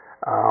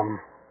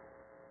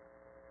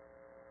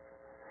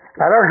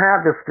don't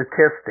have the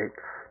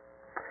statistics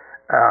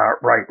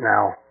right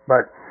now,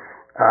 but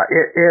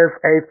it is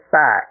a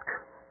fact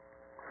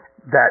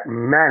that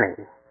many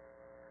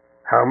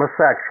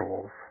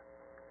homosexuals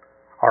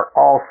are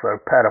also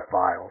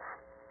pedophiles.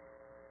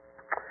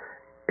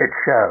 It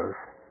shows.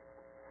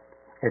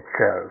 It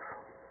shows.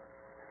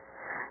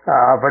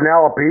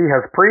 Vanellope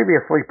has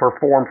previously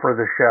performed for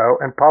the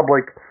show, and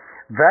public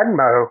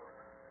Venmo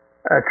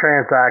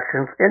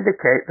transactions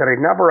indicate that a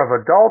number of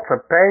adults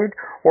have paid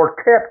or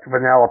tipped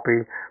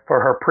Vanellope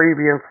for her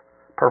previous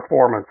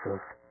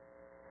performances.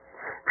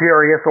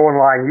 Furious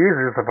online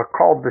users have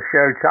called the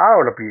show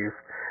child abuse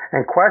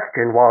and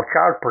questioned why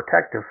Child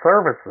Protective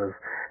Services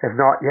is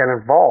not yet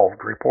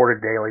involved,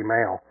 reported Daily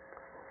Mail.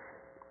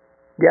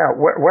 Yeah,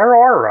 where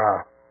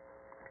are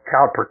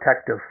Child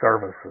Protective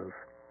Services?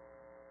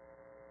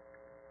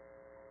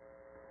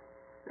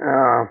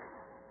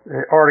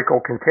 The article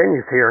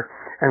continues here.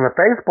 In the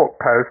Facebook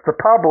post, the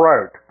pub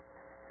wrote,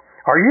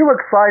 "Are you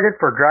excited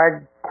for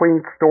Drag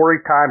Queen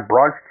Storytime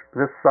Brunch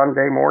this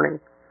Sunday morning?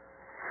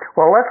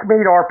 Well, let's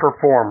meet our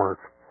performers.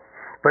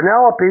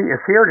 Vanellope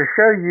is here to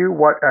show you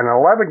what an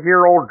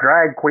 11-year-old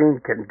drag queen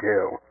can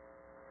do.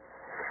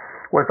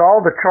 With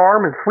all the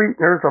charm and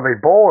sweeteners of a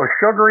bowl of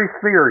sugary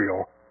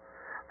cereal,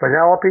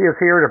 Vanellope is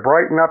here to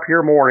brighten up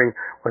your morning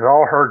with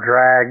all her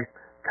drag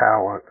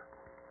talent."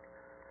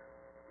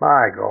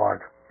 My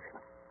God.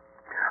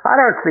 I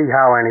don't see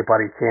how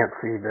anybody can't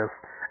see this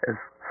as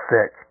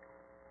sick.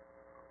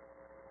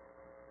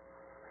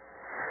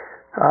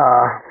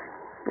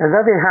 And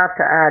then they have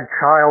to add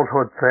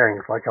childhood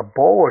things like a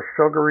bowl of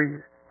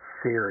sugary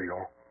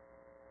cereal.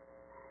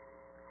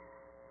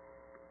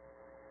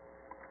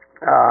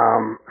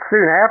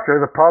 Soon after,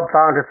 the pub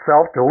found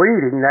itself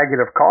deleting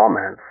negative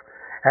comments,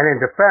 and in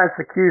defense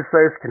accused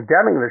those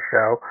condemning the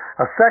show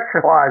of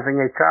sexualizing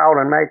a child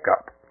in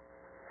makeup.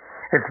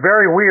 "It's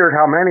very weird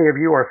how many of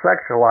you are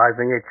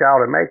sexualizing a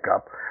child in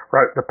makeup,"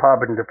 wrote the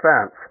pub in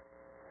defense.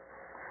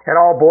 "It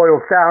all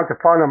boils down to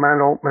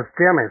fundamental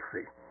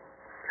legitimacy."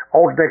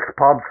 Old Nick's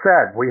Pub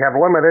said, "We have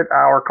limited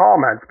our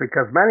comments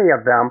because many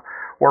of them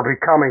were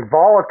becoming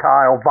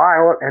volatile,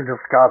 violent, and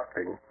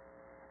disgusting."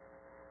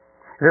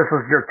 This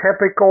is your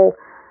typical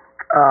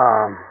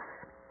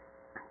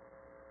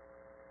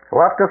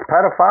leftist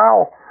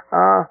pedophile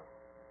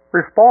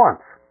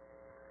response.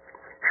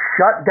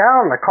 Shut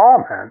down the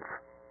comments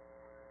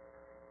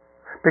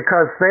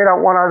because they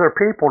don't want other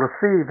people to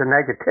see the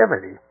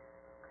negativity.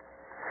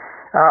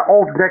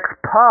 Old Nick's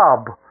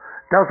Pub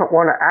doesn't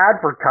want to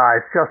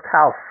advertise just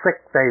how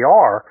sick they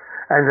are,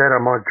 and that a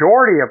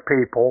majority of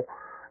people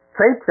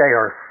think they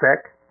are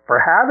sick for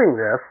having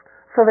this,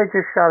 so they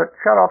just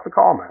shut off the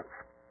comments.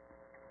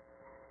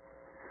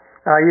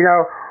 I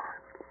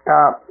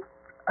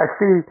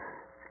see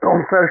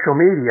on social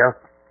media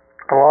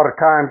a lot of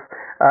times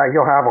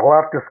you'll have a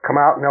leftist come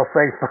out and they'll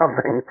say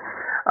something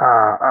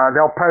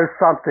they'll post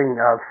something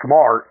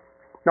smart,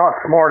 not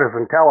smart as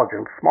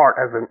intelligent, smart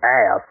as an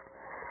ass,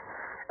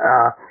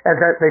 and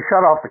that they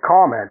shut off the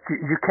comments.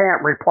 You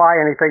can't reply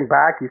anything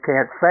back. You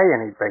can't say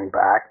anything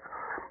back.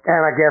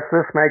 And I guess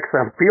this makes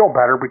them feel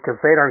better because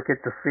they don't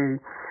get to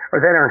see, or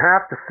they don't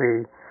have to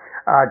see,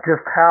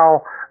 just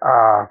how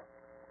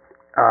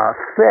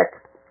sick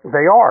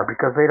they are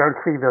because they don't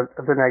see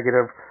the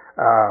negative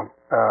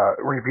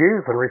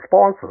reviews and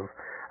responses,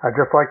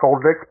 just like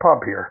old Dick's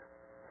Pub here.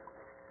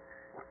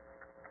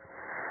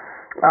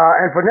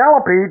 And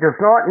Penelope does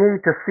not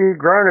need to see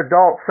grown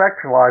adults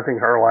sexualizing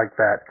her like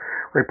that,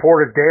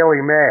 reported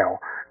Daily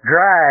Mail.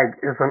 Drag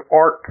is an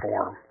art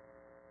form.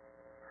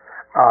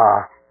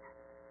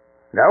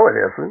 No, it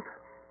isn't.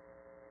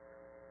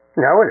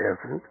 No, it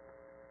isn't.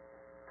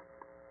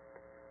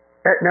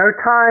 At no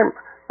time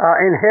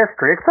in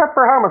history, except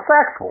for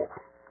homosexuals,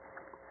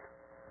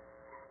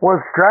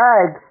 was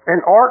drag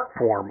an art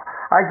form.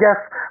 I guess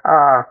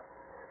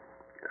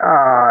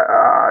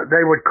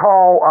they would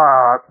call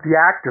the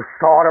act of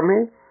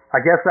sodomy. I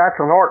guess that's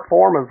an art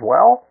form as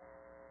well.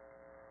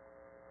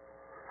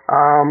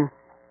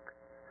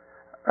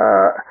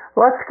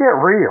 Let's get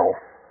real.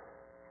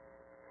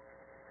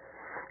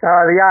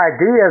 The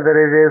idea that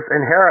it is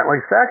inherently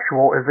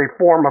sexual is a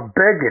form of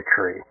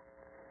bigotry.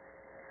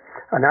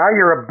 Now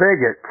you're a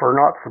bigot for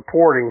not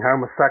supporting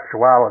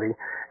homosexuality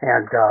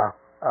and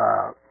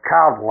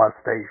child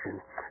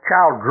molestation,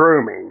 child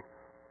grooming,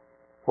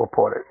 we'll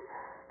put it.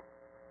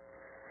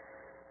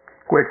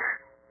 Which,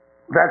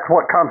 that's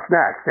what comes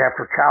next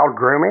after child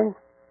grooming,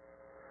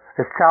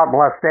 is child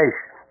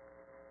molestation.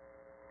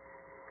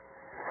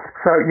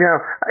 So,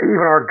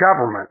 even our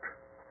government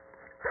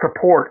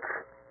supports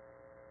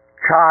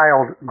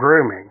child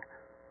grooming.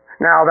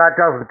 Now, that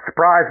doesn't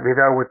surprise me,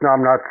 though, with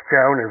Numbnuts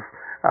Joe and his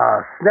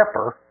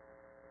sniffer.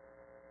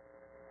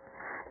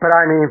 But,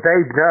 I mean,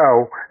 they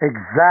know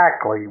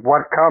exactly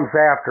what comes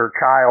after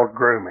child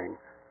grooming.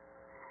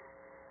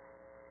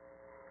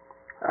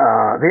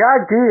 The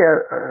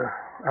idea...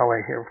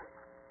 here.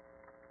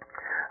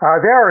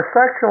 There are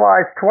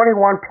sexualized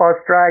 21-plus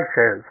drag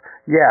shows,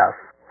 yes.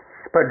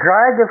 But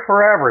drag is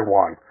for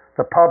everyone,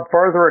 the pub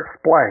further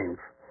explains.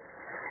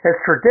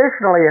 It's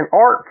traditionally an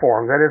art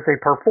form that is a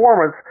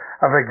performance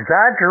of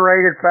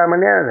exaggerated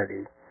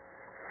femininity.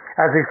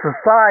 As a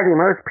society,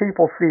 most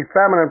people see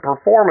feminine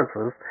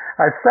performances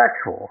as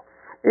sexual,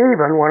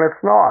 even when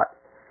it's not.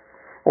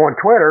 On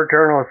Twitter,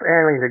 journalist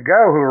Annie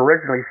DeGo, who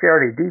originally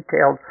shared a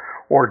detailed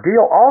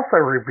ordeal, also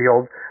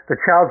revealed the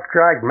child's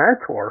drag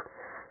mentor,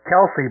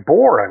 Kelsey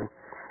Boren,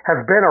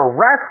 has been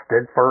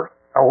arrested for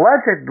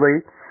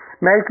allegedly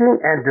making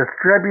and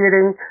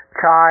distributing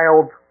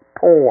child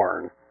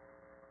porn.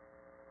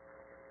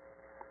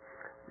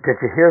 Did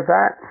you hear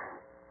that?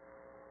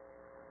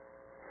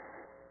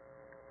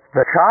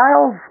 The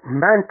child's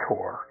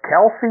mentor,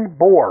 Kelsey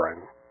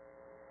Boren,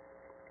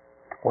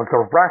 was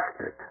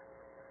arrested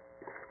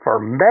for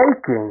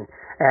making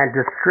and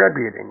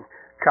distributing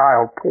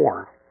child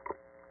porn.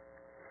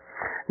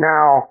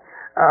 Now,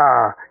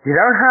 you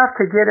don't have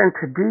to get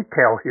into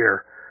detail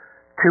here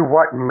to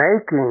what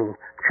making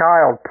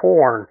child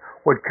porn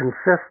would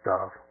consist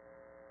of.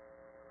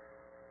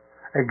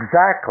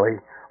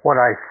 Exactly what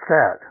I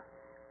said.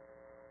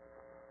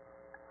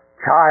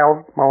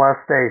 Child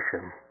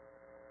molestation.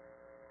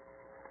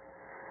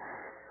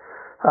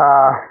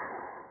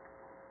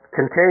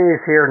 Continues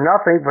here,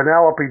 nothing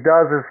Penelope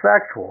does is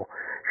sexual.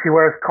 She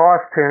wears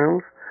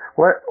costumes,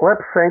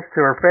 lip syncs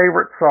to her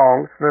favorite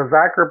songs, does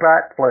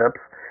acrobat flips,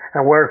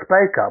 and wears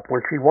makeup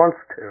when she wants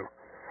to.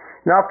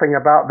 Nothing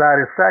about that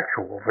is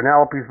sexual.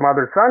 Penelope's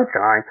mother,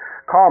 Sunshine,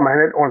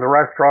 commented on the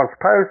restaurant's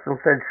post and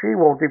said she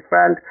will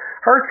defend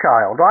her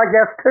child. I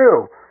guess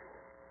too,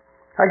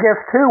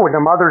 when the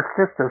mother's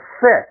just as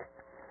sick.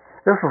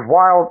 This is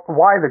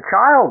why the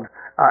child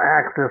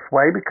acts this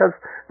way, because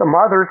the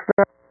mother's...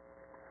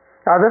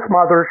 this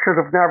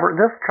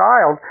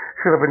child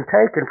should have been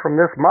taken from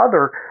this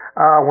mother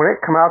when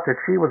it came out that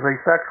she was a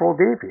sexual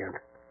deviant.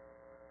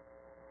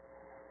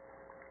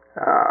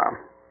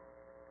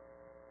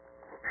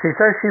 She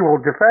says she will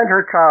defend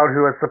her child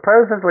who has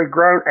supposedly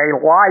grown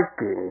a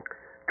liking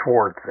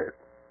towards it.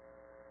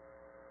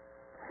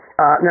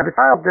 Now, the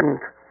child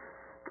didn't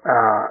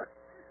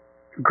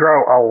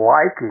grow a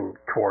liking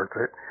towards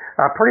it.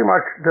 Pretty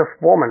much this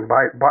woman,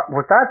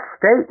 with that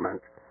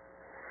statement,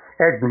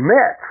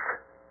 admits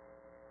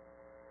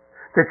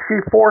that she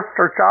forced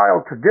her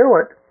child to do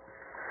it,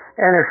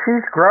 and if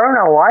she's grown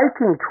a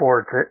liking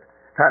towards it,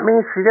 that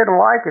means she didn't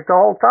like it the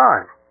whole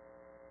time.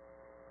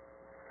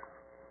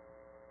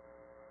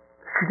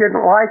 She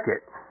didn't like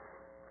it,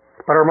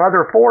 but her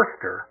mother forced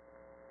her,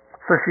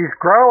 so she's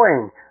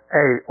growing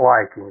a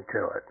liking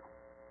to it.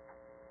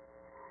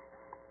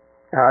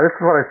 This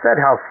is what I said,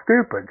 how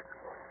stupid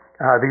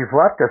these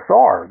leftists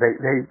are.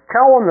 They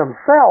tell them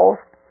themselves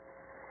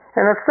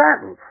in a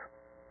sentence.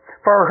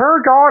 For her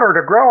daughter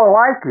to grow a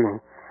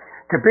liking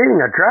to being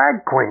a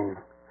drag queen,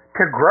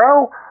 to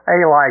grow a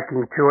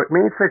liking to it,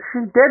 means that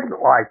she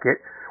didn't like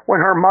it when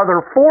her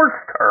mother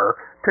forced her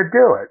to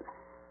do it.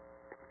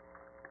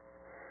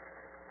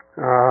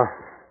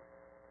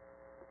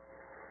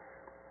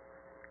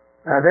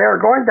 They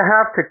are going to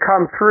have to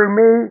come through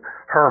me,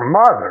 her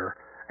mother,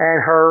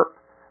 and her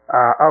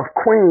of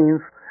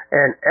Queens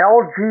and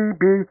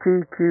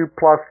LGBTQ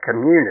plus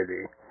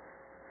community.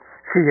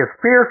 She is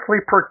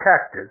fiercely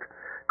protected,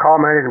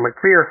 commented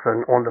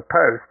McPherson on the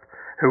Post,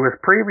 who was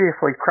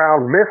previously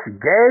crowned Miss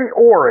Gay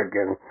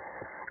Oregon,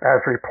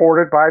 as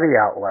reported by the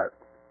outlet.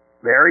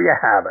 There you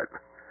have it.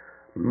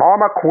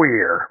 Mama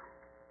Queer.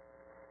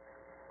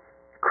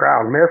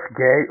 Crowned Miss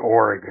Gay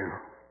Oregon.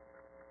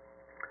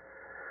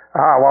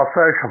 While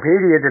social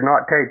media did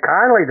not take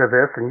kindly to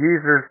this and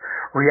users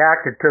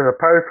reacted to the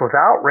post with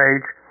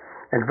outrage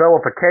and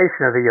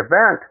vilification of the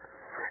event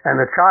and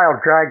the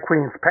child drag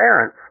queen's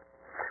parents,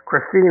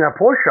 Christina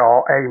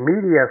Pushaw, a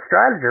media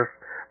strategist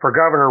for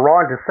Governor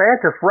Ron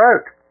DeSantis,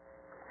 wrote,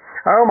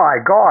 "Oh my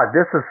God,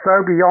 this is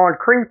so beyond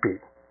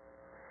creepy."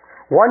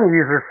 One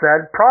user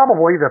said,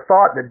 probably the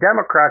thought that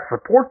Democrats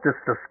support this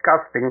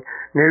disgusting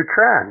new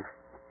trend.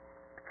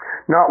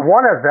 Not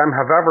one of them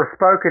have ever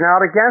spoken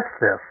out against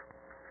this.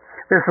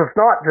 This is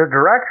not the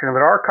direction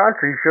that our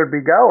country should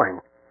be going.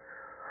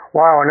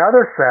 While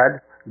another said,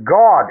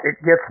 God, it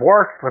gets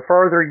worse the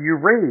further you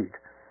read.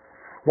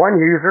 One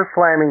user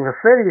slamming the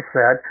city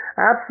said,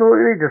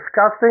 absolutely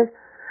disgusting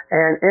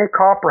and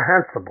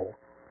incomprehensible.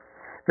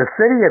 The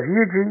city of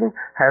Eugene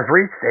has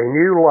reached a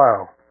new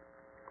low.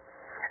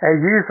 A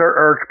user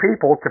urged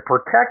people to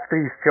protect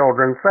these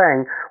children,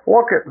 saying,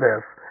 look at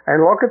this,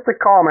 and look at the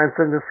comments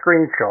in the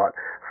screenshot.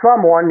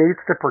 Someone needs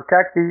to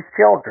protect these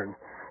children,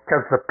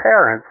 because the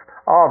parents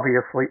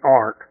obviously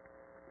aren't.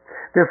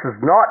 This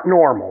is not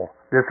normal.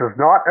 This is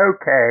not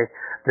okay.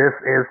 This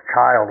is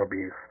child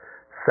abuse,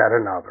 said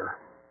another.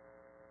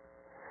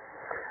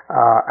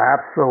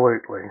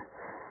 Absolutely.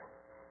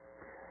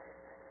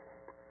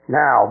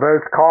 Now,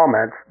 those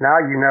comments, now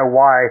you know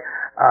why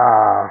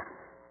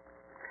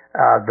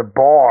the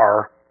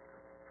bar,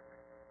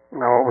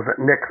 what was it,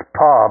 Nick's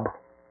Pub,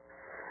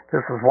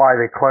 this is why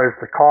they closed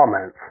the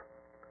comments.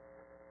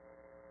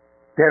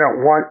 They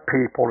don't want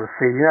people to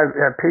see,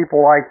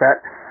 people like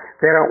that,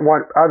 they don't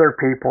want other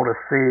people to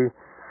see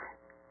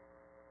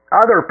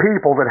other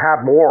people that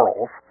have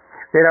morals.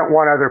 They don't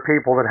want other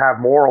people that have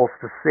morals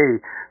to see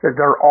that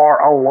there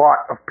are a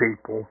lot of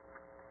people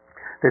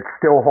that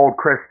still hold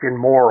Christian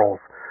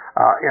morals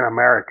in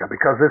America,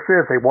 because this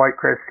is a white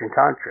Christian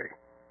country.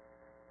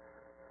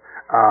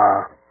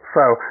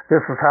 So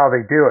this is how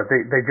they do it.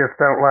 They just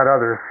don't let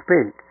others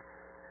speak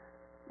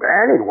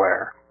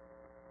anywhere.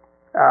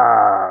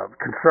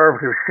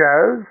 Conservative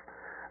shows,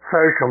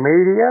 social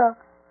media,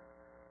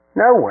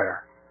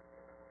 nowhere.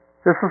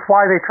 This is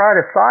why they try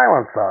to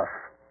silence us.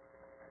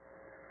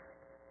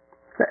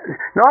 They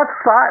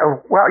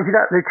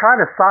try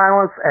to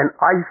silence and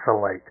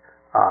isolate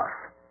us.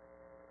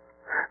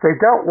 They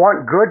don't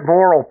want good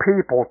moral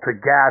people to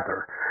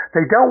gather.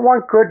 They don't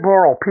want good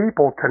moral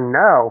people to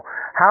know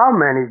how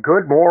many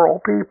good moral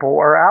people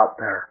are out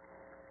there.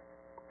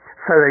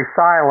 So they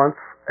silence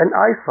and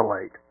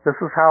isolate.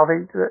 This is how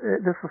they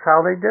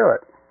do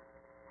it.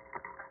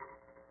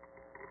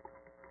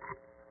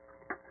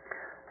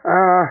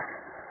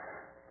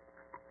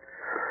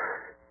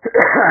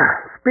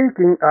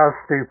 Speaking of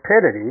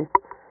stupidity,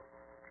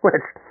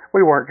 which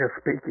we weren't just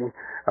speaking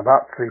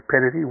about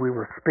stupidity, we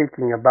were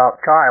speaking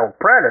about child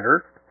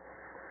predators.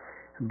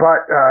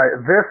 But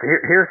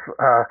here's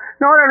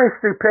not only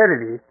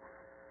stupidity,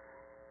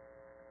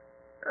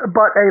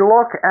 but a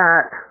look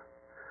at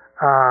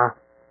a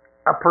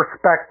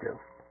perspective,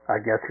 I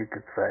guess you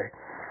could say.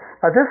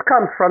 This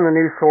comes from the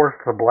news source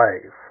The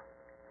Blaze.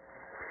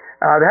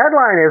 The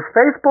headline is,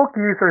 Facebook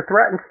user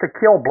threatens to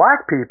kill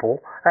black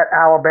people at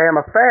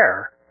Alabama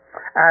fair,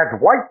 adds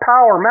white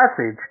power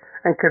message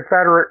and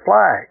Confederate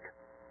flag.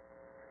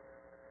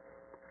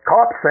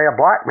 Cops say a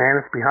black man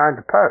is behind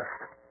the post.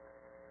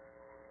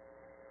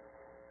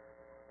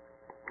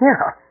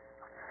 Yeah.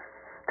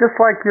 Just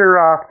like your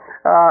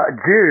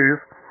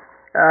Jews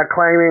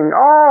claiming,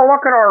 oh,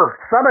 look at our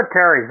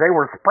cemeteries. They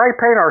were spray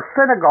painted our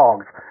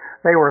synagogues.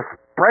 They were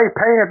spray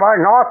painted by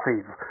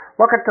Nazis.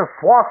 Look at the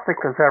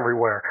swastikas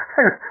everywhere.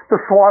 The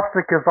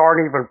swastikas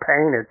aren't even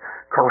painted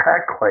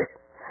correctly.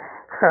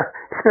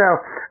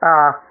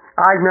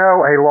 I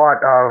know a lot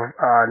of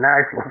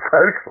National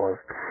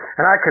Socialists,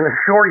 and I can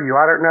assure you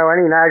I don't know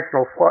any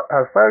National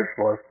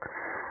Socialist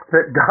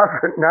that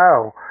doesn't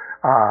know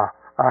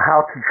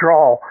how to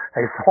draw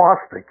a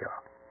swastika.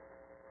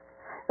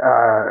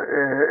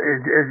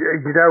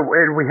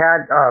 And we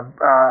had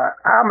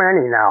how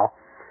many now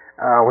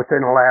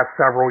within the last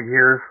several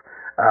years?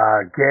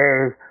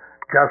 Gay,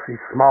 Jussie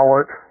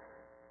Smollett,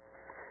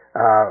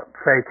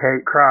 fake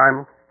hate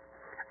crime,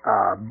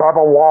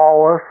 Bubba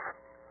Wallace,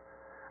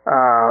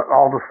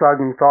 all of a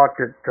sudden thought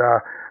that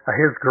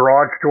his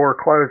garage door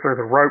closer,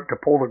 the rope to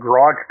pull the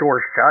garage door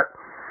shut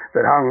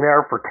that hung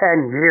there for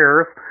 10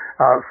 years,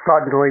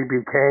 suddenly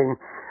became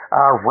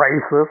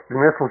racist. And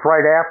this was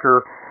right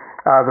after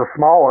the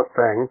Smollett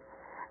thing.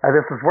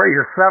 This is where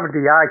your 70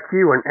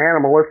 IQ and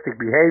animalistic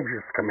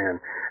behaviors come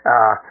in.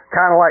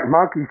 Kind of like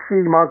monkey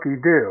see, monkey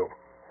do.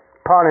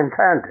 pun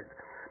intended,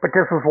 but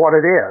this is what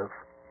it is.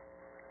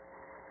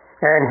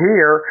 And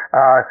here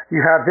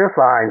you have this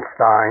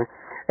Einstein,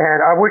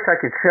 and I wish I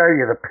could show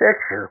you the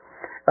picture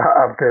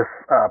of this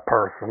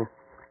person.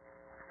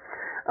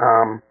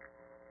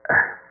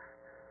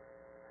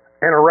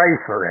 An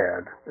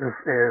eraserhead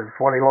is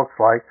what he looks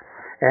like.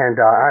 And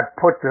I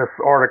put this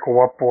article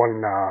up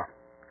on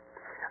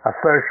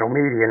social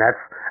media, and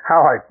that's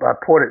how I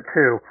put it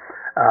too.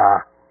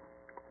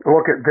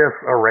 Look at this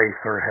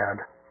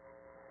eraserhead.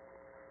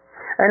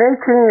 An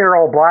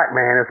 18-year-old black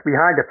man is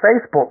behind a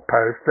Facebook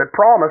post that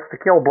promised to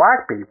kill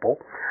black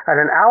people at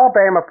an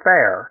Alabama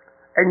fair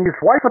and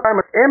used white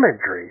supremacist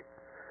imagery,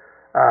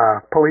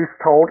 police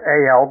told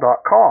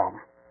AL.com.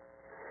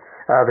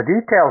 The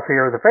details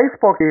here, the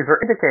Facebook user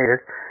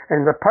indicated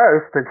in the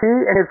post that he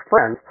and his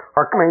friends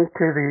are coming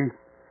to the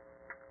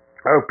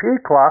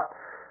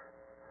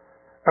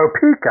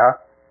Opeka,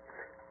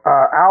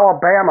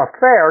 Alabama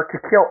fair to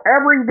kill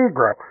every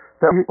Negro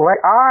that he lay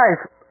eye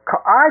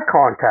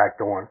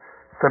contact on.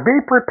 So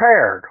be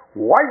prepared.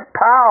 White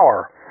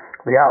power,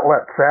 the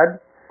outlet said,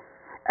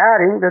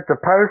 adding that the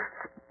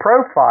post's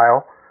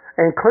profile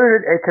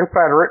included a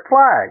Confederate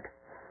flag.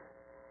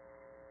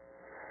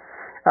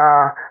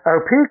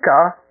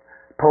 Opeka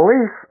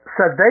police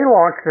said they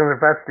launched an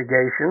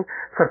investigation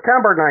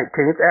September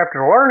 19th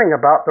after learning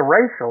about the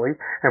racially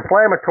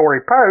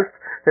inflammatory post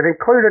that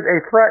included a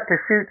threat to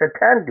shoot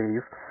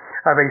attendees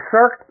of a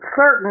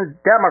certain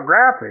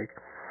demographic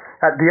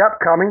at the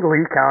upcoming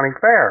Lee County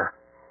Fair.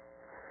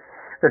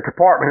 The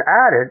department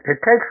added it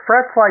takes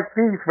threats like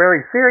these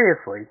very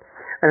seriously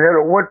and that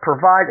it would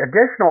provide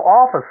additional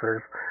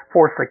officers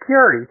for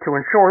security to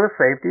ensure the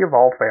safety of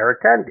all fair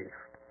attendees.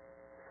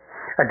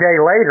 A day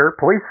later,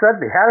 police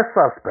said they had a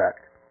suspect.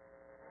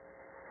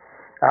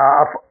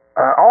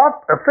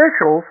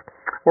 Officials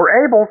were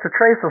able to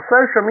trace a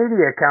social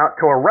media account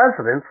to a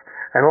residence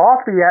in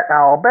Lafayette,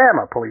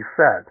 Alabama, police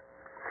said.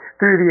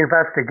 Through the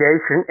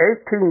investigation,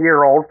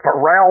 18-year-old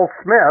Pharrell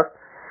Smith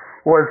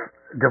was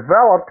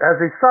developed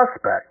as a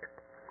suspect.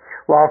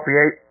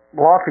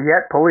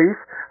 Lafayette police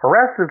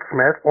arrested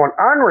Smith on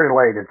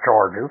unrelated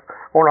charges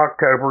on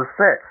October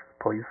 6th,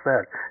 police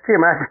said. See,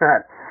 imagine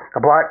that. A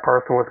black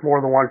person with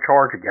more than one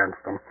charge against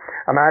them.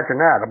 Imagine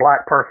that. A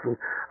black person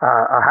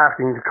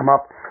having to come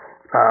up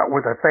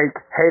with a fake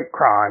hate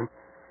crime.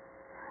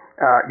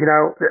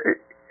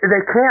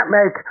 They can't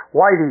make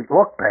Whitey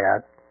look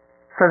bad,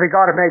 so they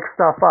got to make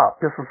stuff up.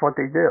 This is what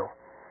they do.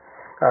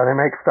 They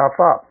make stuff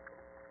up.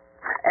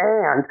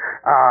 And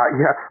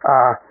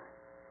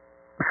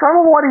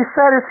some of what he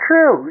said is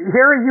true.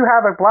 Here you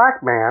have a black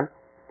man,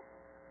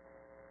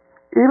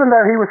 even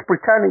though he was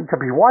pretending to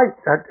be white,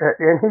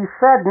 and he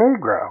said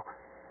Negro,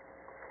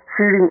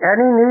 shooting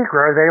any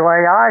Negro they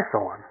lay eyes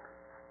on.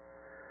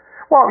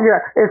 Well,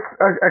 it's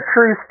a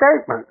true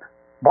statement.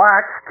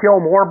 Blacks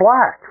kill more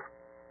blacks.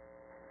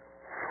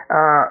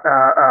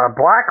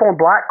 Black on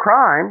black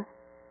crime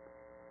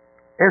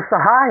is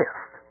the highest.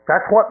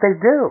 That's what they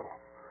do.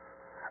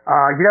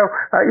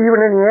 Even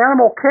in the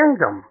animal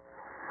kingdom,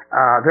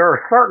 there are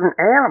certain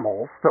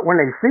animals that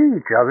when they see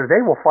each other,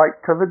 they will fight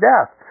to the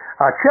death.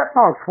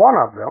 Chipmunk's one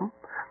of them.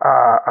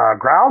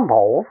 Ground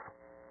moles,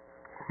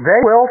 they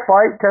will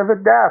fight to the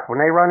death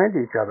when they run into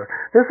each other.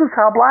 This is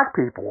how black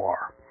people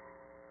are.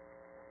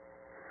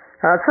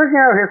 So,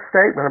 his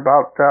statement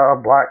about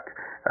black,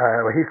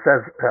 he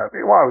says,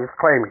 he was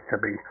claiming to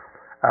be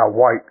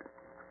white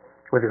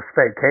with his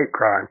fake hate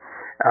crime.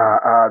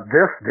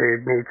 This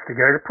dude needs to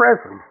go to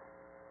prison.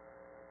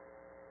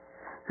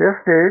 This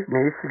dude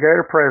needs to go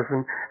to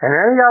prison, and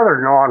any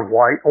other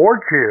non-white or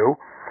Jew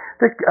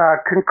that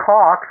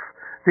concocts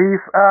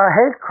these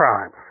hate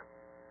crimes.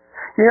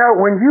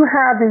 When you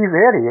have these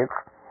idiots,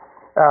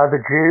 the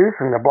Jews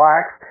and the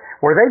blacks,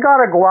 where they got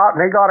to go out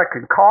and they got to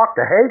concoct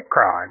a hate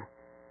crime,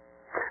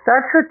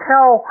 that should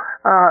tell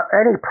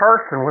any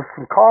person with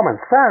some common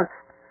sense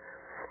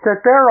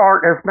that there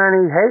aren't as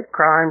many hate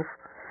crimes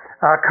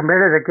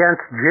committed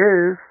against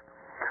Jews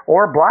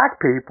or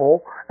black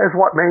people as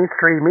what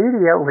mainstream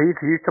media leads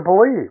you to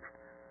believe.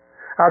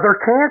 There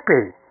can't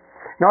be.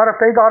 Not if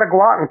they got to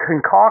go out and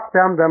concoct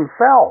them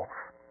themselves.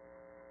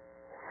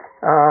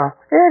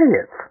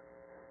 Idiots.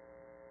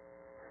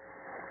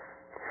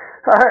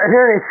 And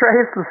then he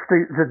traces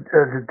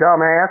the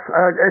dumbass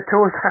to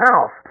his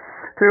house,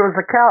 to his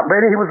account.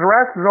 But he was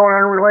arrested on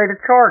unrelated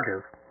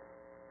charges.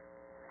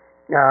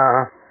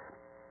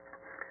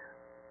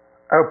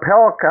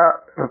 Opelika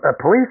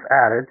police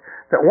added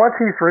that once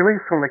he's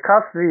released from the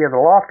custody of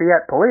the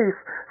Lafayette police,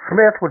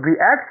 Smith would be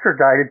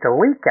extradited to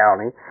Lee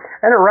County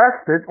and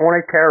arrested on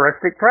a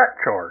terroristic threat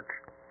charge.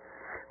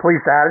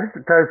 Police added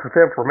that those with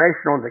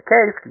information on the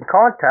case can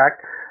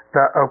contact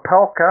the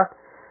Opelika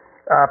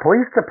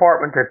Police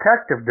Department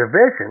Detective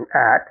Division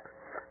at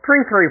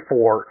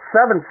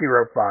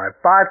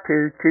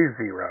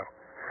 334-705-5220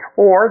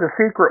 or the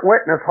Secret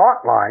Witness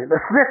Hotline,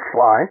 the snitch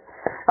line.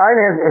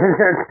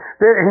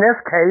 In this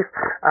case,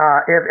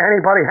 if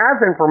anybody has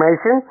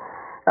information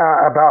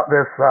about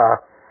this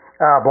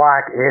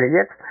black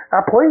idiots,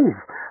 please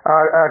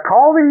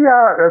call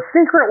the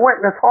secret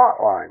witness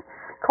hotline.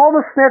 Call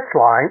the snitch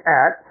line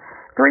at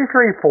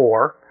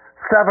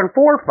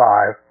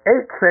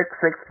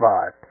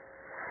 334-745-8665.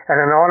 And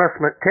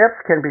anonymous tips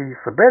can be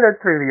submitted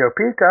through the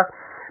Opeka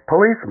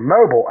Police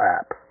mobile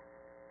app.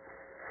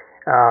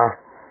 At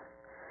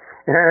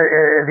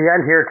the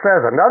end here it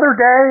says, another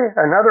day,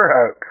 another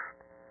hoax.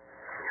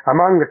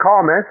 Among the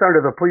comments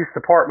under the police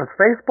department's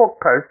Facebook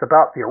post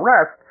about the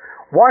arrest,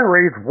 one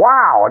reads,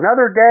 wow,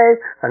 another day,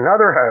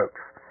 another hoax.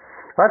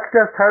 Let's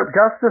just hope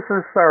justice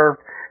is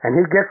served and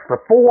he gets the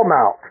full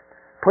amount.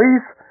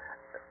 Please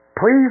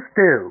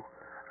do.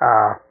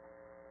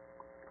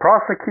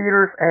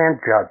 Prosecutors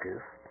and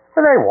judges.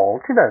 But they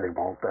won't. You know they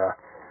won't.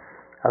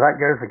 That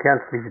goes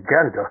against the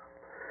agenda.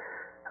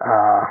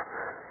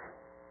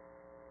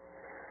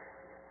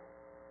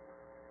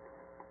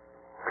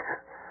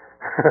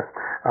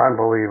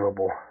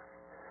 Unbelievable.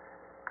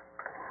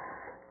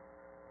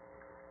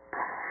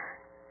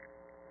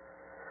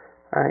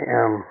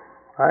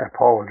 I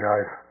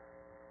apologize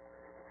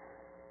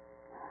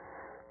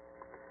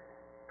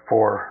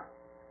for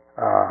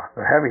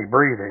the heavy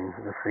breathing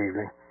this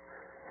evening.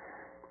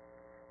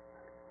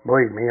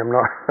 Believe me, I'm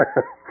not.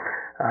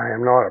 I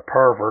am not a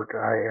pervert.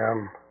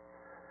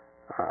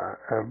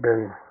 Have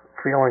been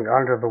feeling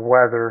under the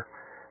weather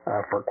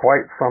for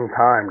quite some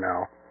time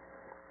now.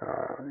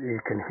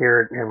 You can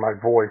hear it in my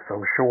voice,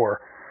 I'm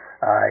sure.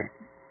 I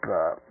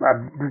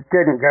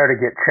didn't go to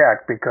get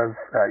checked because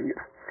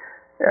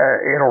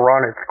it'll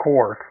run its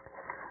course.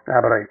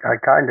 But I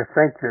kind of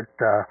think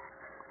that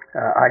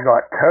I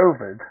got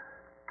COVID,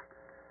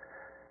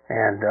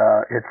 and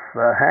it's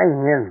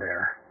hanging in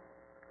there.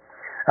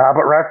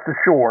 But rest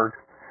assured,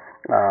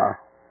 I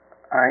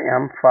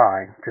am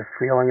fine, just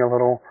feeling a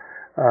little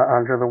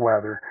under the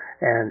weather.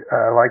 And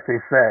like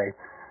they say,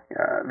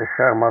 the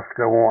show must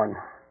go on.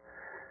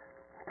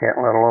 Can't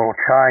let a little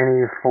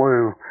Chinese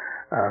flu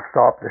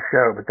stop the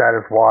show, but that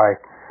is why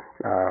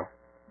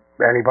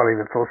anybody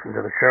that's listened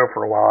to the show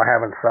for a while, I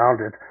haven't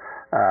sounded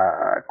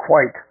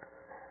quite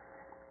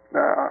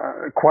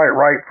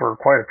right for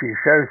quite a few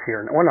shows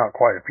here. Well, not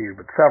quite a few,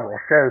 but several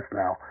shows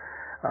now.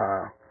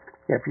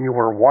 If you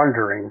were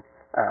wondering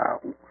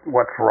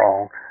what's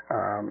wrong,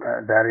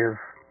 that is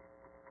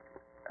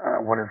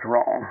what is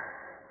wrong.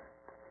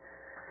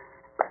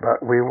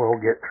 But we will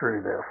get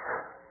through this.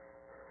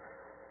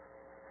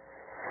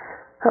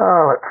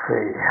 Let's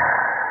see.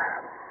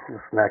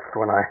 This next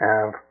one I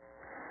have.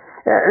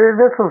 Yeah,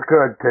 this is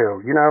good too.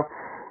 You know,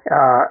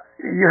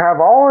 you have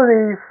all of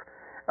these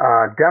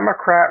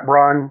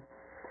Democrat-run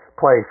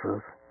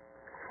places,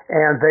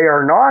 and they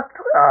are not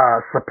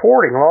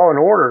supporting law and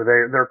order.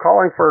 They're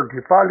calling for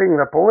defunding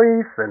the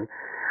police and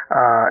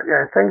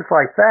things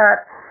like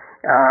that.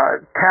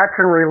 Catch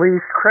and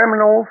release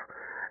criminals.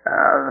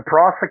 The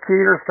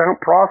prosecutors don't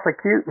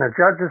prosecute, and the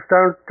judges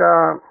don't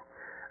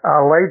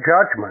lay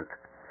judgment.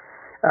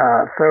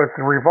 So it's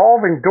a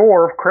revolving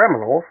door of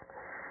criminals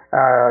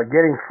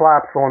getting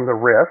slaps on the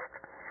wrist.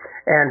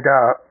 And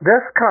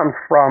this comes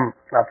from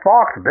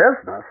Fox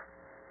Business.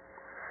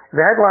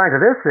 The headline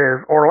to this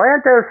is,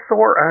 Orlando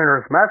store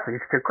owner's message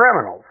to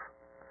criminals.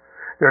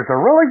 There's a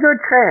really good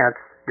chance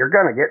you're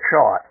going to get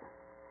shot.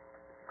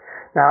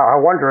 Now, I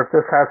wonder if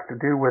this has to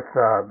do with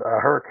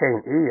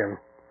Hurricane Ian.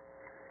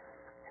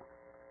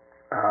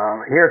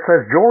 Here it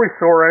says, jewelry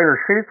store owner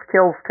shoots,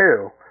 kills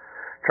two.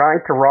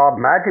 Trying to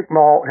rob Magic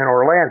Mall in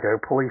Orlando,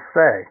 police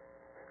say.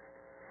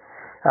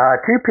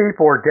 Two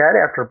people are dead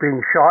after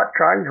being shot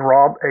trying to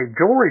rob a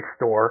jewelry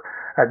store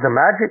at the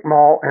Magic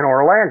Mall in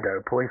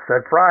Orlando, police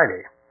said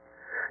Friday.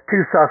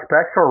 Two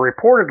suspects are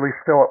reportedly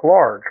still at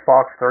large,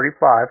 Fox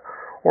 35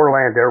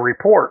 Orlando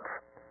reports.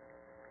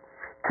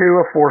 Two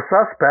of four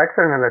suspects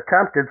in an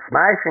attempted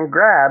smash and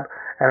grab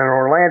at an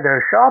Orlando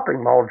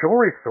shopping mall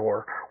jewelry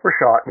store were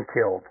shot and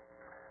killed.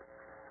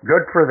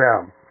 Good for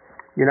them.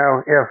 You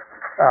know, if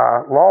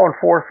law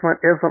enforcement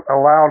isn't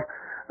allowed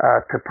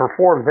to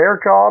perform their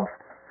jobs,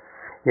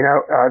 you know,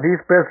 these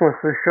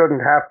businesses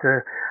shouldn't have to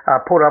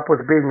put up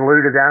with being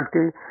looted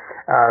empty.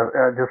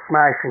 The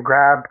smash and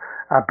grab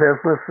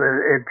business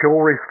at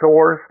jewelry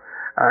stores,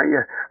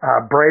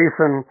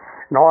 brazen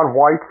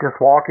non-whites just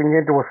walking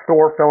into a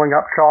store, filling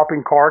up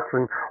shopping carts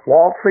and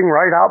waltzing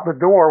right out the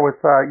door with,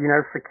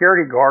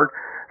 security guard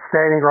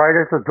standing right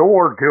at the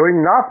door doing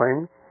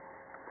nothing.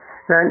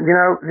 Then,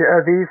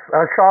 these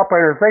shop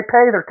owners, they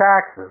pay their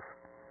taxes.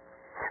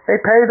 They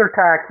pay their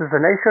taxes,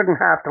 and they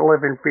shouldn't have to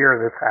live in fear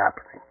of this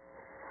happening.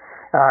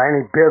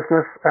 Any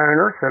business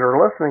owners that are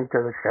listening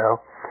to the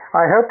show,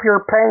 I hope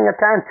you're paying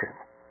attention.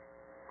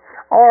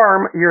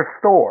 Arm your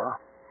store.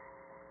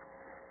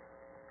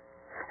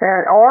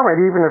 And arm it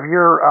even if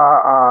you're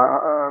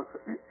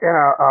in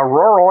a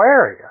rural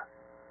area,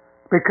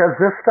 because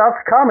this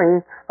stuff's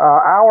coming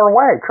our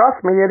way.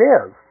 Trust me, it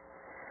is.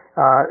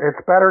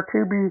 It's better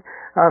to be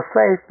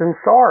safe than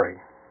sorry.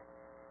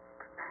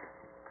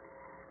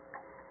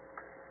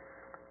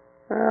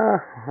 I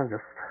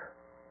just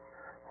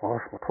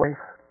lost my place.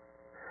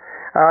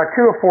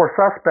 Two of four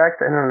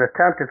suspects in an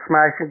attempted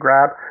smash and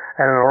grab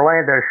at an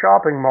Orlando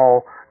shopping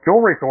mall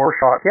jewelry store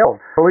shot and killed.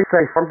 Police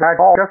say from that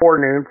mall just before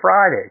noon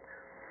Friday.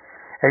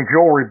 A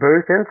jewelry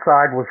booth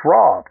inside was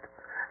robbed.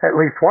 At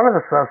least one of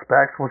the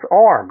suspects was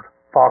armed,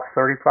 Fox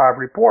 35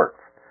 reports.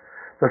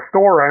 The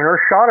store owner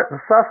shot at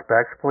the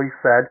suspects, police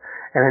said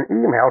in an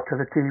email to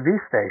the TV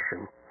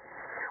station.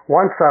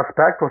 One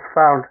suspect was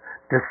found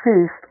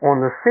deceased on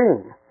the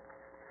scene.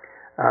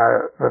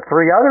 The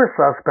three other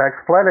suspects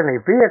fled in a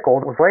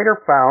vehicle that was later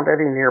found at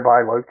a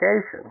nearby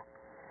location.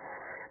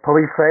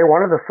 Police say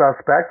one of the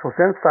suspects was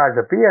inside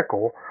the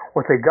vehicle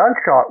with a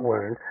gunshot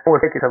wound and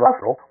was taken to the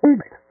hospital.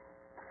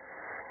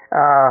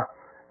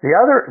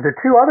 The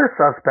two other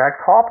suspects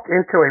hopped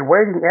into a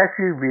waiting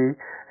SUV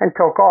and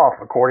took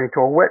off, according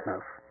to a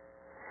witness.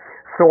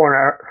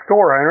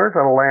 Store owners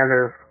at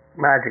Orlando's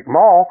Magic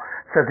Mall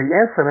said the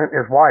incident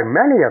is why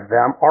many of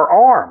them are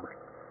armed.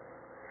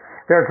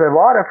 There's a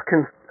lot of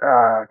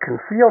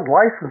concealed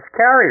license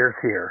carriers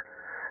here.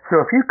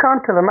 So if you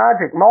come to the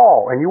Magic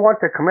Mall and you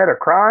want to commit a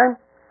crime,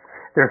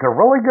 there's a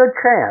really good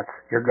chance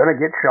you're going to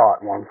get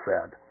shot, one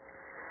said.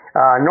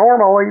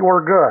 Normally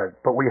we're good,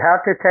 but we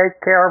have to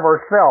take care of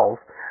ourselves,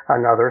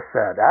 another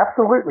said.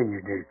 Absolutely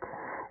you do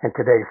in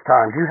today's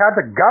times. You have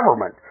the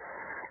government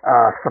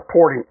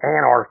supporting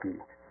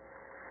anarchy,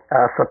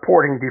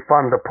 supporting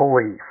defund the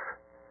police.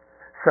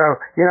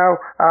 So,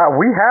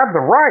 we have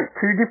the right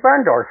to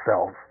defend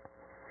ourselves.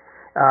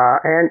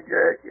 And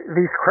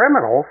these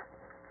criminals,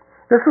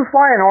 this is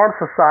why an armed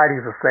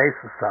society is a safe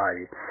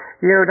society.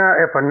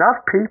 If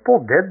enough people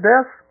did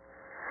this,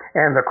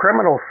 and the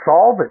criminals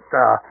saw that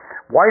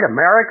white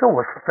America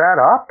was fed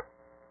up,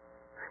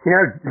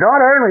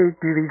 not only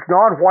do these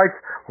non-whites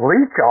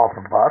leech off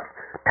of us,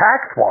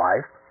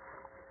 tax-wise,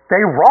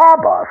 they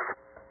rob us.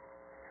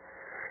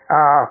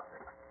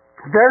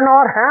 They're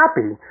not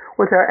happy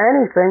with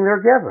anything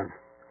they're given.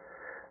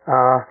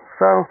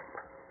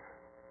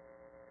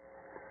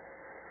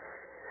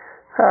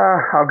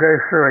 I'll go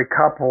through a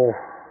couple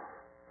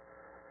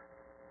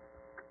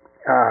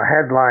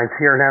headlines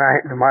here, and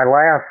then my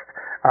last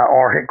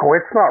article.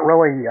 It's not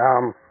really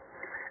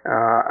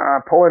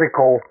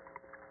political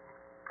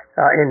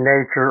in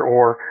nature,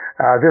 or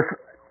this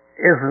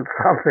isn't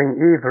something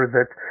either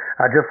that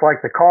just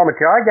like the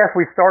commentary. I guess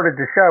we started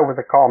the show with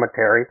a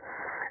commentary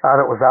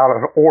that was out of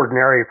the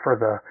ordinary for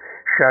the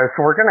show,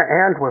 so we're going to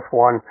end with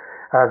one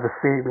this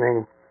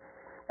evening.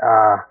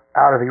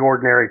 Out of the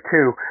ordinary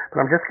too,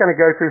 but I'm just going to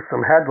go through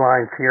some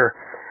headlines here.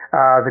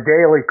 The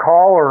Daily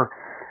Caller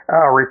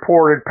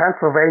reported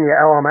Pennsylvania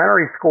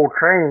elementary school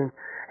training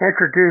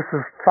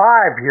introduces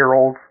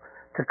 5-year-olds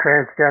to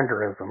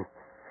transgenderism.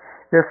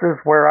 This is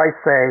where I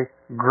say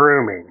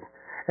grooming.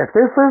 If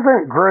this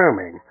isn't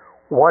grooming,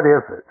 what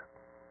is it?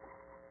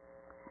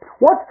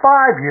 What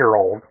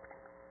 5-year-old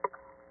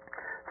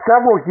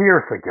several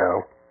years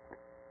ago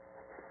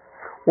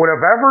would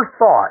have ever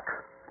thought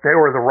they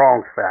were the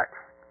wrong sex?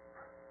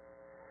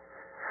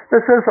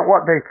 This isn't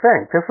what they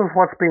think. This is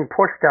what's being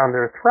pushed down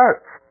their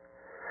throats.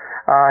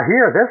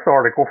 Here, this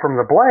article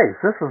from The Blaze,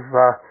 this is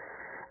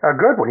a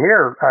good one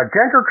here.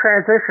 Gender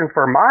transition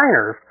for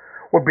minors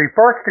would be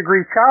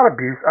first-degree child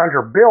abuse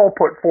under bill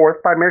put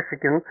forth by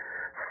Michigan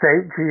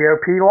state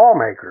GOP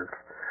lawmakers.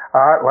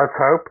 Let's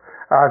hope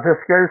this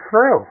goes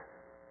through.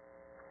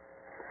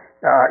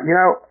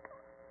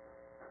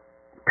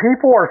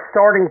 People are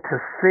starting to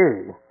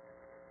see,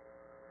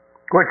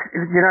 which,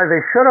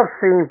 they should have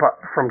seen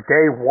from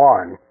day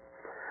one,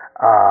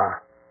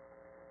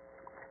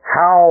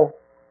 how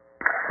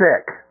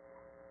sick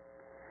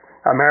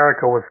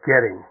America was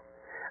getting.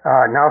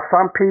 Now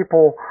some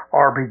people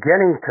are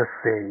beginning to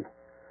see,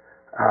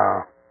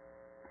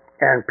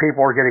 and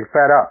people are getting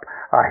fed up.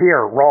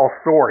 Here, Raw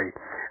Story.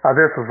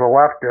 This is a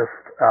leftist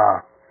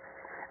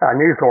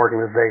news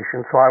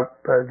organization, so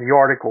the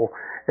article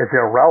is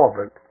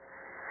irrelevant.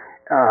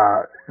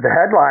 The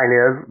headline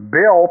is,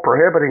 Bill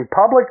Prohibiting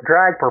Public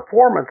Drag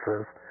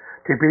Performances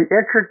to be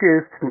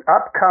introduced in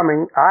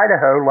upcoming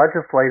Idaho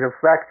legislative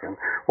section.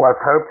 Let's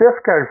hope this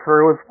goes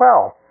through as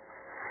well.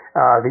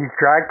 These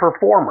drag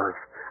performers,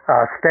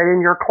 stay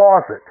in your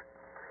closet.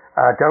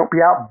 Don't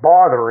be out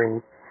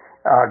bothering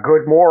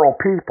good moral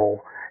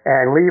people,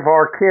 and leave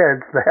our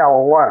kids the hell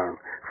alone.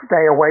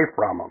 Stay away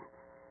from them.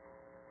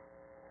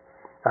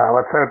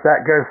 Let's hope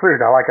that goes through.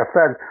 Now, like I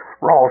said,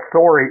 Raw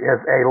Story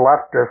is a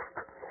leftist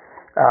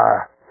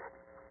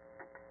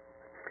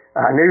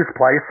news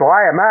place, so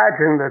I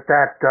imagine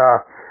that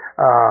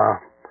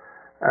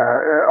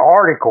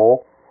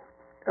article,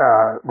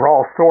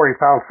 Raw Story,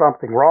 found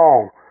something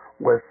wrong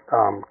with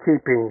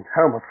keeping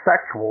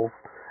homosexuals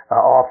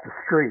off the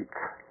streets.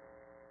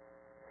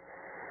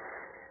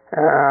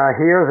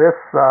 Here, this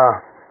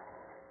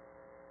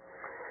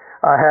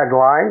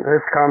headline,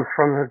 this comes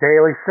from the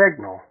Daily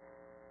Signal.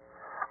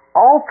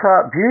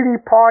 Ulta Beauty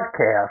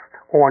Podcast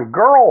on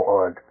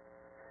Girlhood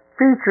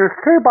features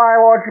 2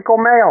 biological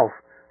males,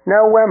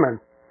 no women.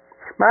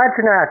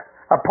 Imagine that,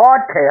 a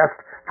podcast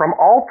from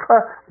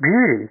Ulta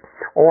Beauty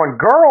on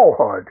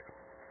girlhood,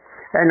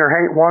 and there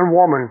ain't one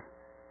woman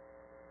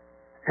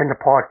in the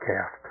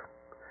podcast.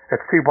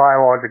 It's two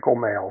biological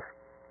males.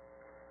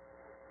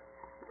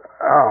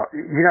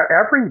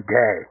 Every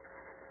day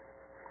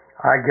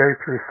I go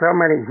through so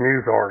many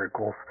news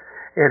articles,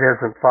 it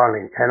isn't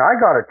funny. And I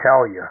got to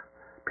tell you,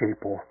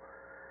 people,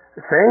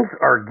 things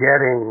are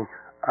getting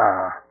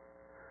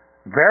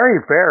very,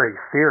 very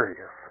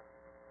serious.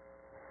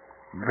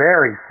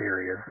 Very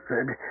serious.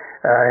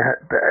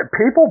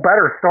 People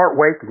better start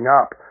waking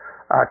up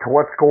to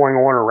what's going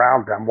on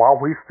around them while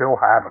we still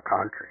have a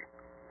country.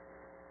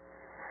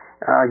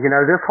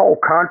 This whole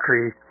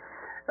country,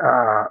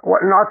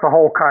 not the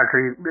whole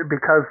country,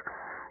 because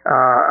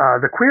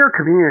the queer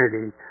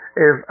community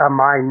is a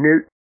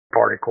minute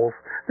articles.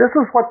 This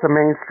is what the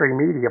mainstream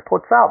media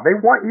puts out. They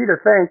want you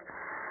to think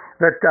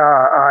that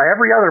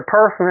every other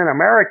person in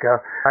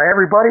America,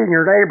 everybody in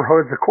your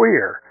neighborhood's a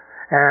queer.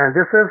 And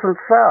this isn't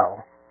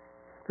so.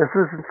 This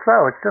isn't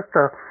so. It's just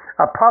a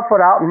puff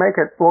it out and make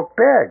it look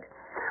big.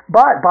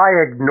 But by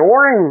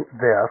ignoring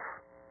this,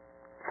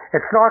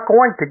 it's not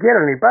going to get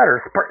any better.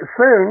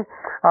 Soon,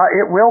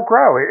 it will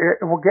grow.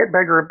 It will get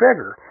bigger and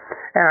bigger.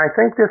 And I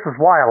think this is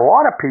why a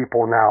lot of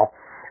people now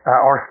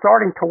are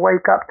starting to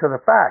wake up to the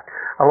fact.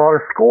 A lot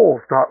of schools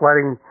not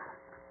letting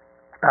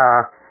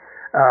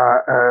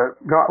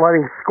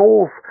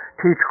schools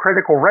teach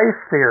critical race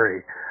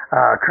theory,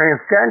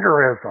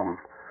 transgenderism,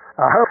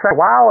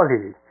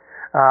 homosexuality.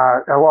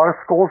 A lot of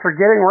schools are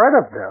getting rid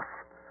of this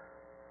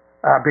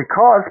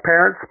because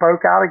parents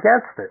spoke out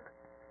against it.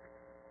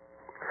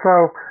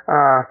 So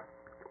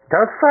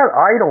don't sit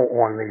idle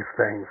on these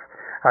things.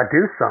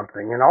 Do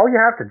something. And all you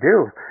have to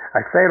do,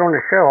 I say it on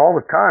the show all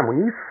the time, when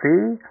you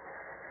see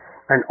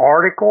an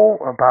article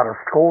about a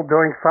school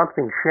doing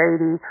something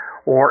shady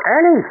or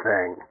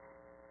anything,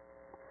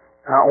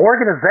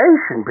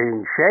 organization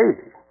being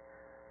shady,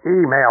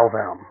 email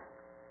them.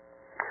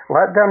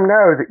 Let them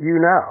know that you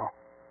know.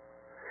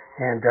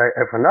 And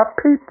if enough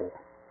people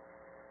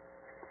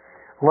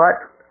let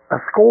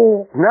a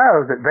school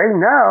know that they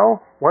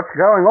know what's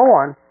going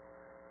on,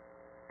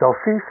 they'll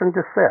cease and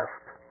desist.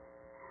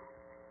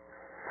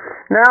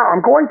 Now,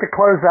 I'm going to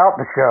close out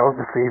the show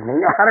this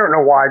evening. I don't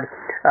know why.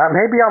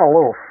 Maybe I'm a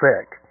little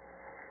sick.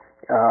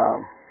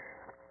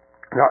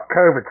 Not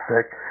COVID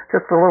sick,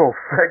 just a little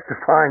sick to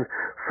find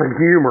some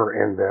humor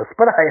in this.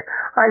 But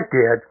I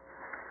did.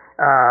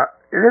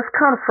 This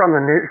comes from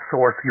the news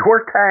source,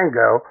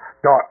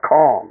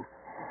 yourtango.com.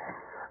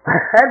 The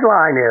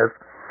headline is,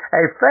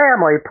 a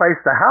family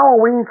placed a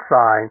Halloween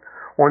sign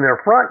on their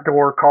front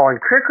door calling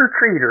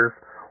trick-or-treaters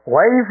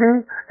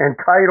lazy,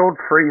 entitled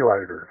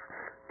freeloaders.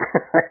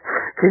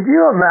 Can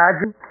you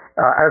imagine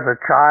as a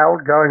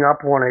child going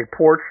up on a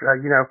porch?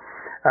 When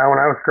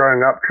I was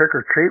growing up,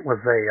 trick-or-treat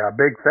was a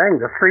big thing.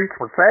 The streets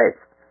were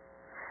safe.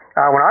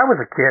 When I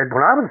was a kid,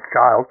 when I was a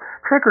child,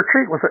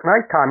 trick-or-treat was at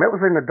nighttime. It was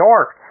in the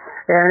dark.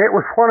 And it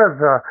was one of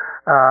the,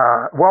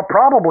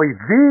 probably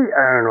the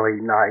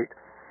only night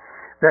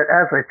that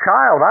as a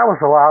child I was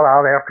allowed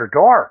out after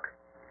dark.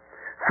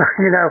 So,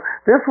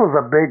 this was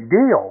a big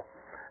deal.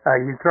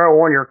 You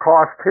throw on your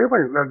costume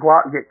and go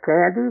out and get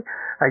candy.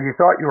 You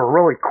thought you were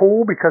really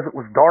cool because it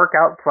was dark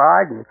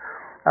outside and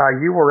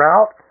you were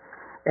out.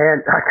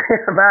 And I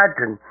can't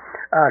imagine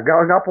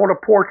going up on a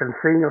porch and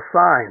seeing a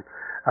sign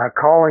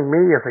calling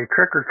me as a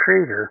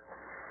trick-or-treater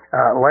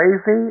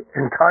lazy,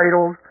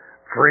 entitled,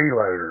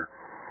 freeloader.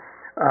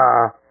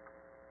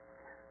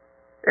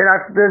 And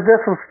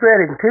this was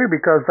fitting, too,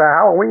 because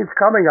Halloween's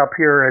coming up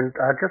here in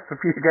just a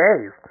few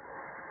days.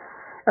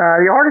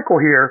 The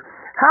article here,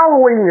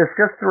 Halloween is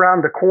just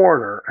around the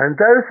corner, and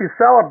those who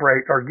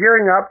celebrate are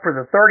gearing up for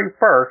the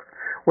 31st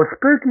with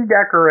spooky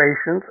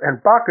decorations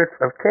and buckets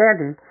of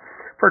candy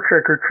for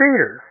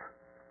trick-or-treaters.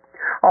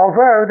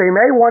 Although they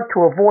may want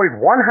to avoid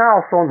one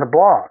house on the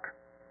block.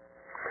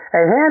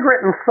 A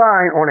handwritten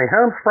sign on a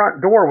home's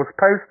front door was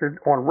posted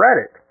on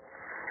Reddit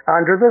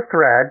under the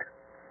thread,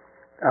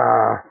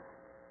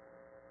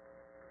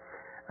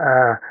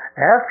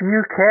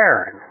 F.U.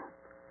 Karen,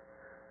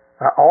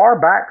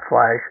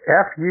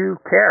 r/F.U.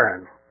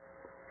 Karen.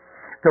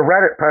 The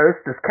Reddit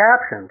post is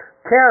captioned,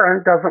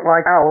 Karen doesn't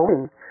like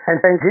Halloween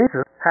and thinks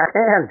Jesus has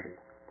candy.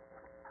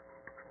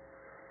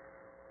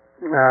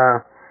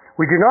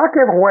 We do not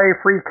give away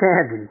free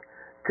candy.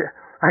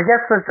 I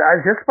guess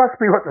this must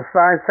be what the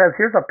sign says.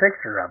 Here's a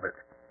picture of it.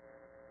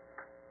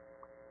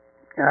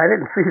 I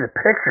didn't see the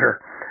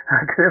picture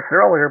this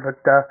earlier,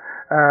 but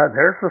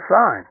there's the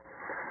sign.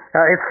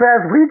 It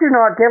says, we do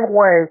not give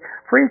away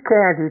free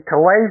candy to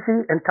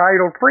lazy,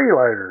 entitled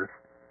freeloaders.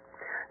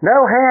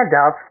 No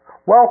handouts,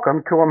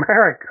 welcome to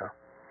America.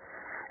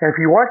 And if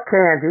you want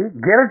candy,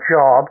 get a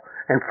job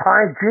and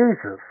find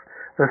Jesus,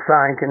 the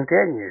sign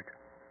continued.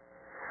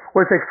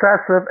 With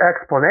excessive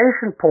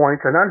explanation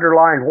points and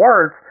underlined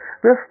words,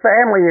 this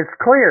family is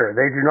clear.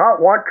 They do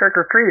not want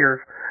trick-or-treaters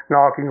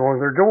knocking on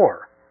their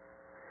door.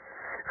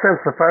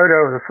 Since the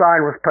photo of the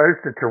sign was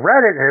posted to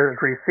Reddit, it has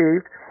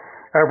received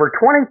over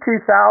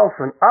 22,000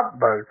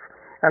 upvotes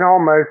and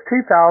almost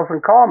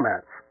 2,000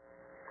 comments.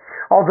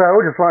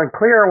 Although it is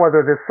unclear whether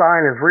this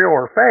sign is real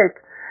or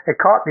fake, it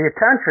caught the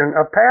attention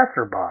of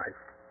passerbys.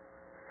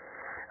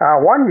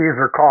 One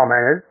user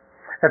commented,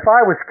 "If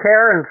I was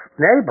Karen's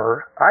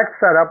neighbor, I'd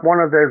set up one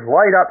of those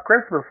light-up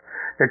Christmas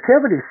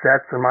nativity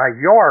sets in my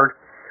yard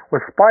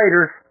with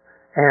spiders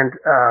and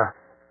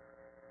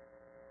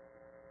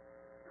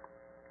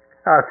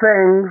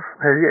things,"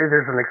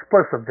 there's an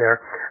explicit there,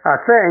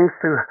 "things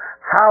to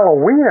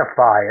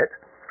Halloweenify it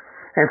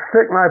and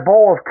stick my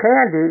bowl of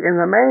candy in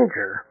the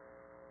manger."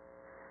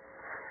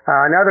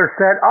 Another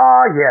said,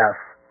 "Ah, yes,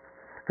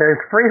 those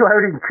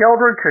freeloading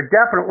children should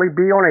definitely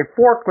be on a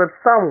forklift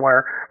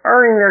somewhere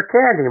earning their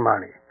candy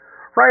money."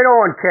 "Right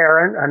on,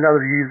 Karen,"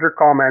 another user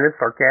commented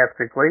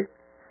sarcastically.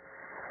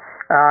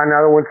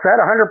 Another one said,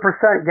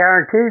 "100%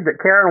 guaranteed that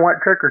Karen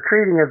went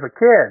trick-or-treating as a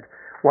kid,"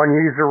 one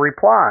user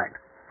replied.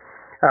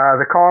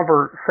 The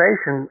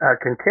conversation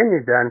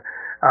continued then.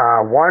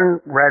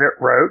 One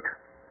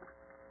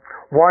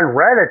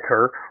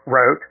Redditor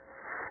wrote,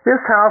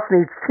 "This house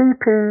needs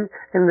TP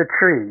in the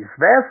trees,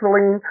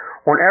 Vaseline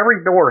on every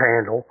door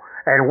handle,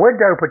 and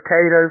window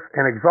potatoes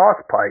and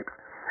exhaust pipes,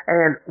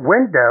 and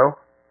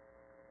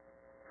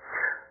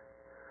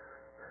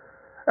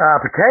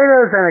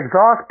potatoes and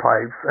exhaust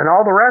pipes, and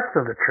all the rest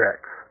of the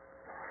tricks."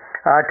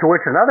 To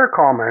which another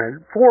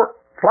commented,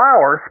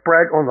 "Flour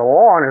spread on the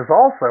lawn is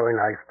also a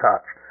nice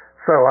touch,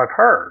 so I've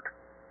heard."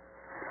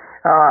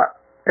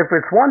 "If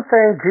it's one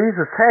thing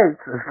Jesus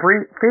hates is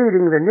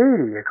feeding the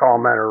needy," a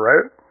commenter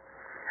wrote.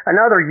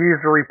 Another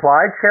user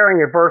replied,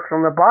 sharing a verse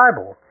from the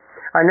Bible,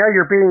 "I know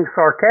you're being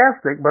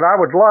sarcastic, but I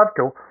would love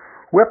to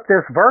whip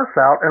this verse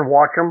out and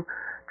watch them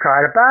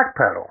try to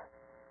backpedal."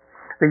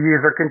 The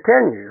user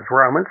continues,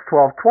 Romans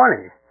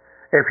 12:20,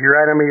 "If your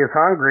enemy is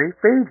hungry,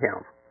 feed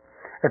him.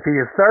 If he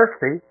is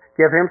thirsty,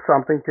 give him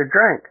something to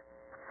drink."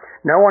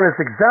 No one is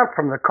exempt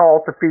from the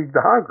call to feed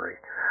the hungry.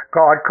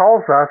 God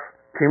calls us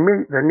to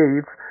meet the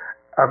needs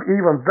of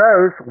even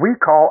those we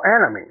call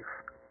enemies.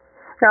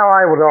 Now,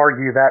 I would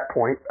argue that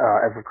point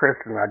as a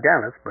Christian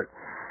identist, but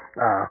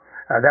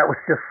that was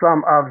just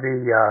some of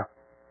the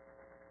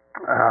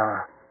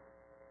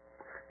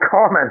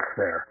comments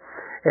there.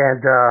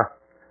 And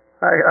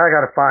I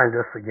got to find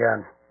this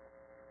again.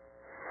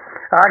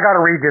 I got to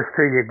read this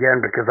to you again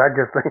because I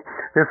just think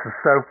this is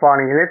so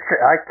funny. And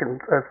I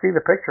can see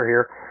the picture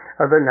here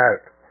of the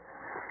note.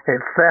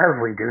 It says,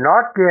 "We do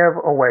not give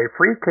away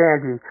free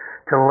candy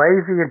to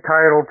lazy,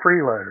 entitled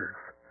freeloaders.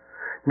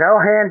 No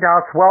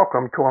handouts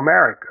welcome to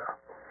America.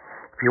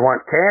 If you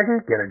want candy,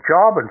 get a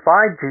job and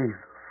find Jesus."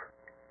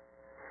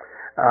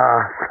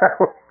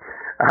 So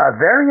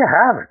there you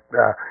have it.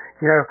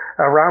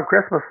 Around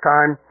Christmas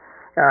time,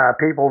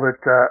 people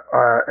that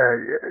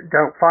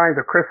don't find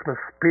the Christmas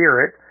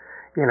spirit,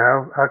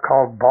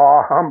 called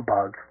bah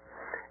humbugs.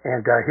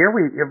 And here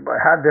we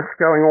had this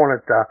going on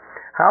at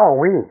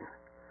Halloween.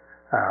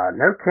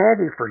 No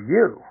candy for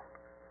you,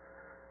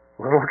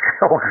 little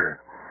children.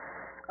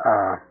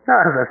 As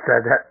I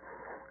said, that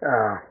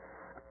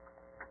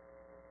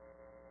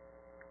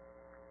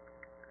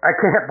I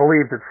can't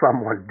believe that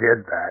someone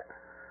did that.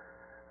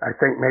 I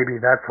think maybe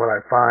that's what I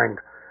find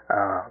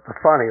the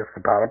funniest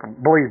about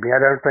it. Believe me, I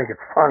don't think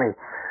it's funny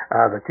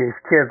that these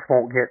kids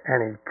won't get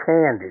any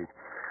candy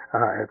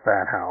at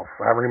that house.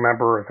 I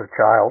remember as a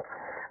child.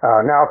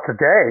 Now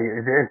today,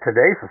 in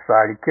today's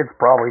society, kids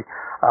probably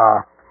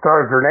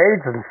throw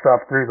grenades and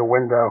stuff through the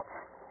window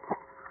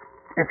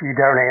if you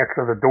don't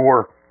answer the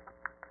door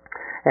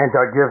and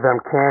give them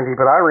candy.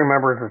 But I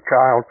remember as a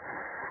child,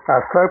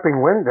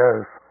 soaping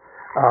windows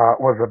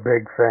was a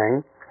big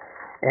thing.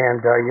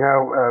 And,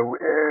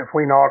 if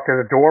we knocked at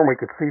a door and we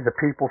could see the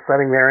people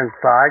sitting there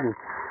inside and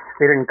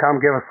they didn't come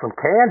give us some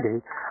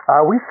candy,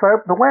 we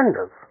soaped the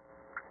windows.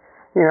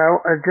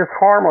 Just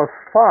harmless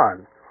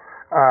fun.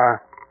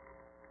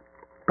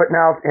 But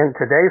now in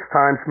today's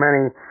times,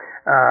 many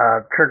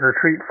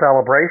trick-or-treat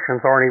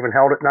celebrations aren't even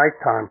held at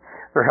nighttime.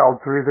 They're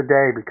held through the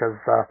day because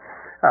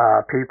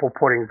people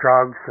putting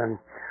drugs and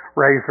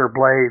razor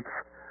blades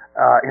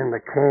in the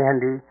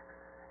candy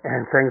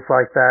and things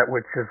like that,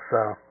 which is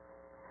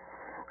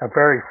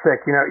very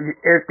sick.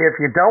 If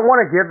you don't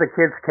want to give the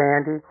kids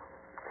candy,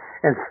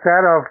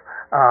 instead of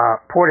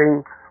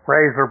putting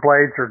razor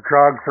blades or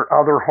drugs or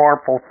other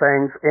harmful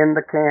things in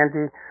the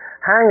candy,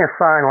 hang a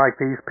sign like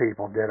these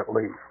people did at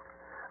least.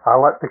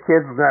 Let the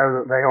kids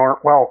know that they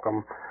aren't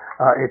welcome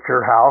at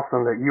your house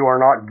and that you are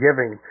not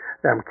giving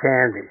them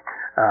candy.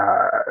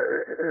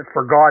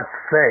 For God's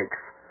sakes,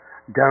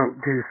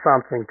 don't do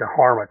something to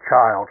harm a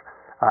child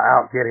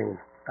out getting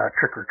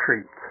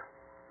trick-or-treats.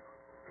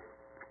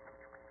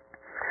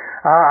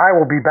 I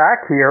will be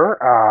back here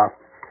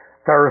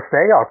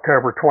Thursday,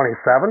 October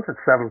 27th at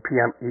 7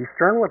 p.m.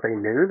 Eastern with a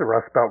new The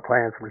Rustbelt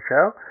Klansman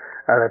Show.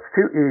 That's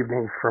 2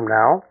 evenings from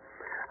now.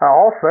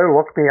 Also,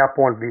 look me up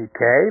on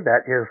VK.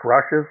 That is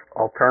Rush's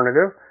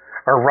alternative,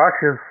 or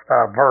Rush's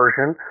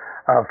version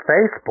of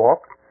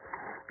Facebook.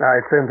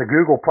 It's in the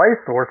Google Play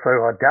Store, so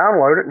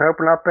download it and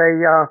open up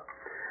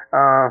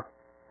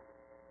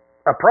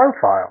a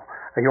profile.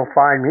 You'll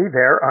find me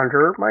there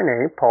under my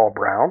name, Paul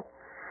Brown.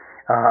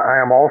 I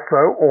am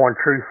also on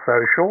Truth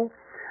Social.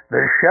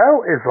 The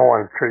show is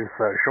on Truth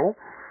Social.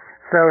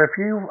 So if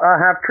you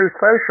have Truth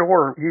Social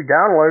or you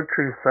download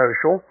Truth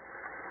Social,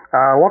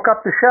 look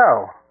up the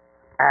show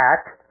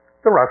at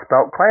the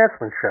Rustbelt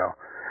Klansman Show.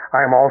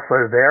 I am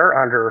also there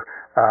under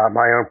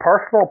my own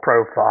personal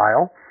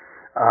profile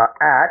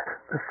at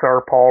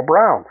Sir Paul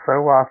Brown.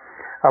 So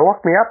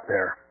look me up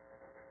there.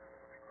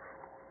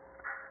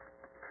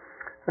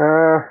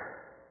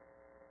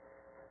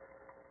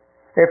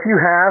 If you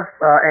have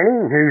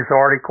any news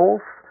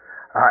articles,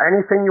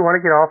 anything you want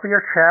to get off of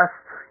your chest,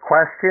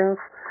 questions,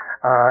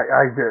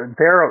 a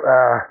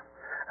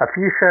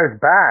few shows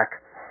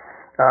back,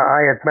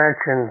 I had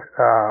mentioned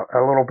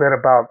a little bit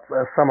about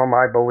some of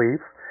my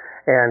beliefs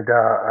and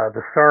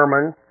the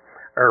sermon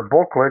or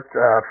booklet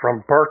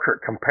from Bertrand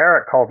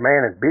Compare called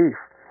Man and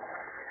Beast,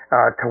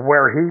 to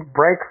where he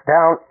breaks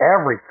down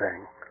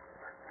everything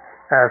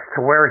as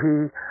to where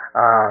he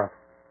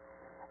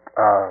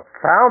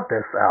found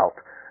this out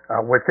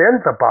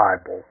within the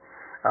Bible.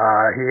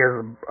 He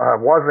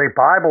was a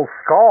Bible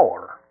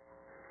scholar.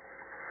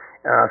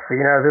 So,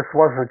 this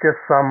wasn't just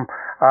some,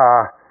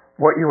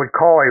 what you would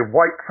call a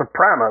white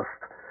supremacist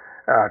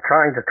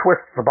trying to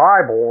twist the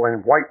Bible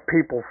in white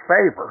people's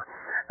favor.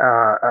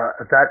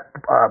 That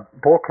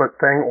booklet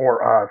thing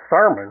or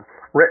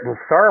written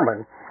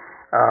sermon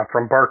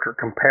from Bertrand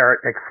Compare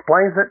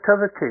explains it to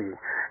the T.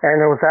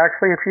 And there was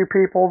actually a few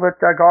people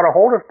that got a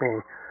hold of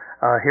me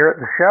here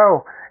at the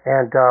show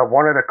and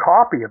wanted a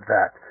copy of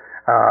that.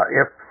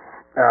 If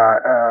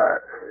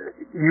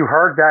you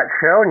heard that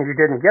show and you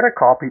didn't get a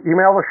copy,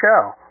 email the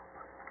show.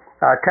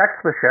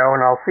 Text the show,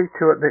 and I'll see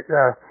to it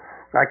that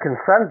I can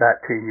send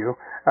that to you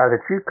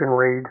that you can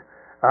read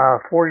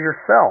for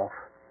yourself.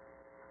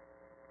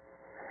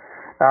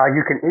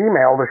 You can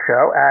email the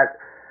show at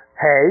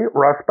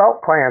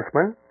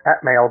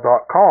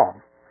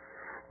heyrustbeltklansman@mail.com.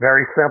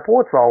 Very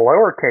simple. It's all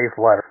lowercase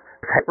letters.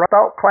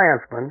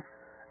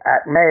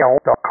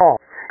 heyrustbeltklansman@mail.com.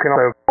 You can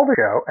also call the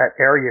show at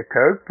area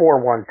code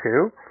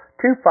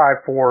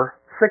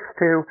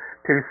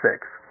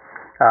 412-254-6226.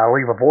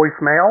 Leave a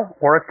voicemail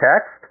or a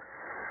text.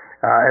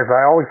 As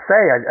I always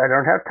say, I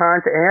don't have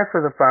time to answer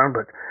the phone,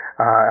 but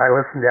I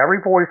listen to every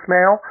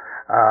voicemail,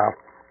 I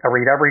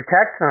read every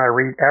text, and I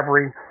read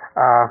every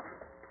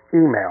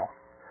email.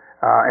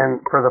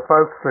 And for the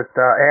folks that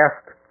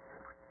asked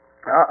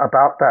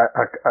about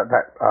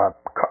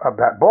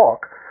that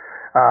book,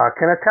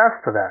 can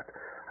attest to that.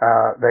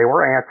 They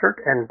were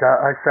answered, and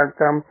I sent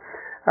them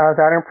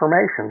that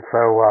information.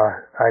 So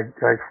I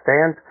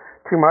stand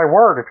to my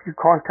word. If you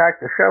contact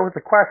the show with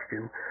a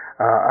question,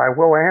 I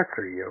will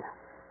answer you.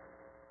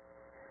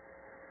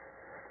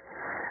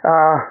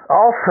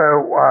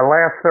 Also,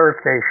 last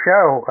Thursday's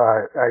show,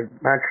 I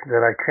mentioned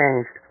that I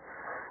changed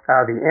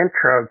the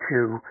intro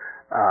to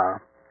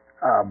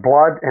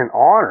Blood and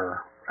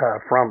Honor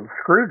from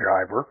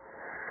Screwdriver.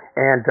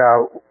 And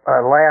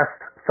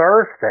last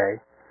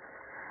Thursday,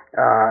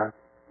 I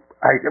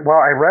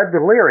read the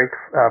lyrics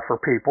for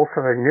people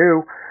so they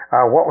knew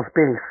what was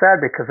being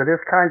said, because it is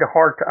kind of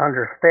hard to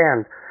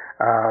understand.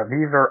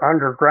 These are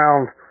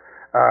underground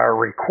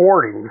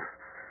recordings.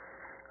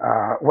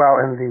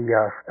 And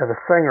the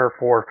singer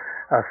for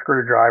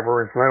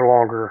Screwdriver is no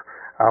longer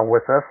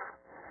with us.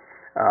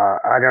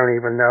 I don't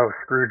even know if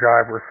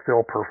Screwdriver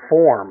still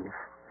performs.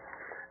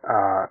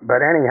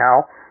 But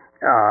anyhow,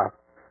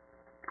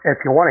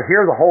 if you want to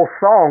hear the whole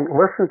song,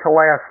 listen to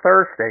last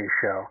Thursday's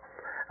show.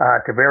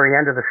 At the very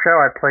end of the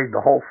show, I played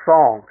the whole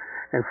song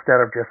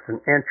instead of just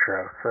an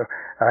intro. So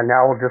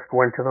now we'll just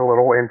go into the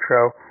little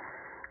intro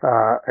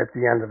at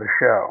the end of the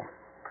show.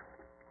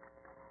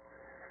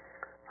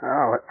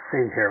 Let's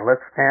see here.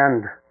 Let's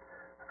end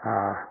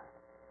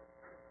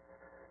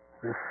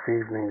this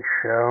evening's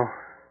show.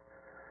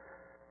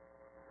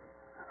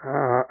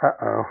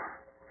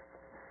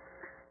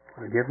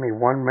 Give me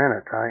 1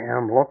 minute. I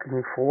am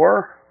looking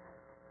for...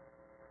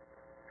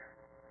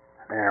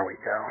 There we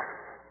go.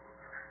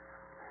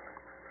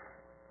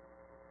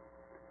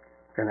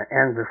 Going to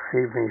end this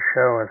evening's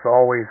show, as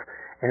always,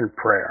 in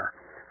prayer.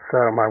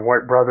 So, my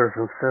white brothers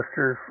and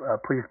sisters,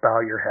 please bow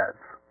your heads.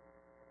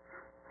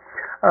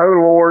 Oh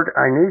Lord,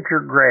 I need your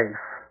grace.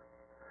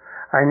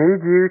 I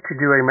need you to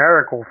do a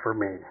miracle for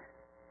me.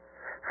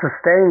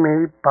 Sustain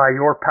me by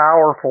your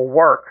powerful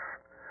works,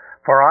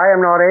 for I am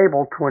not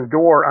able to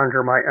endure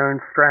under my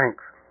own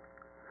strength.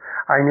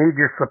 I need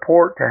your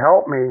support to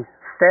help me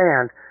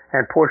stand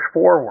and push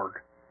forward.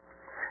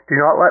 Do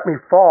not let me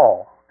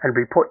fall and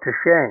be put to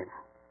shame.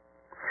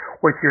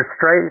 With your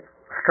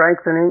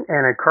strengthening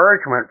and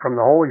encouragement from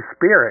the Holy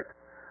Spirit,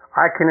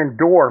 I can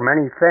endure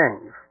many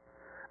things,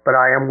 but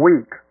I am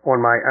weak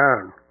on my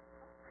own.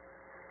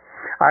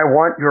 I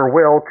want your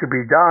will to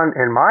be done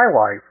in my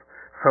life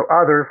so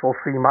others will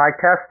see my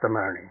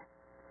testimony,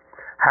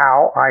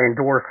 how I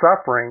endure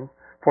suffering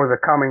for the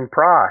coming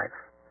prize,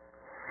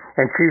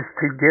 and choose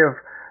to give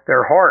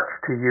their hearts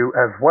to you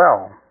as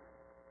well.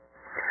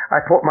 I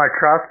put my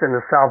trust in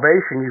the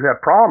salvation you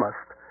have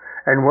promised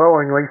and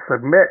willingly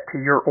submit to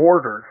your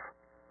orders.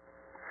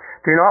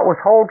 Do not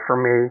withhold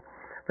from me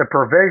the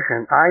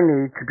provision I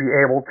need to be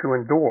able to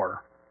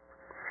endure.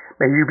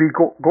 May you be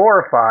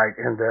glorified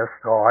in this,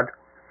 God,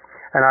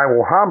 and I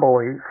will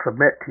humbly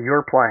submit to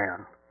your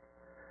plan.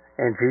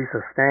 In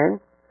Jesus' name,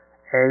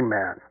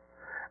 amen.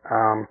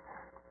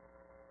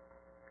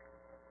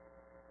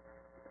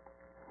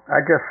 I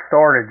just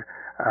started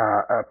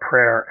a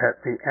prayer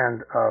at the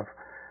end of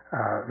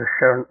the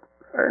show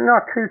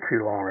not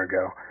too long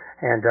ago,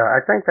 and I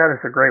think that is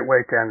a great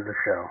way to end the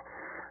show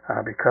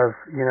because,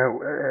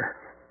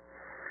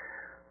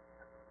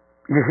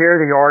 you hear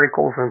the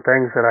articles and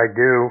things that I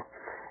do,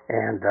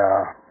 and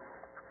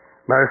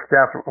most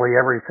definitely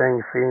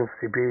everything seems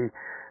to be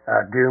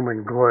doom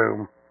and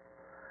gloom.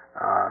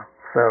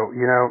 So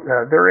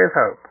there is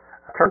hope.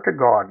 Turn to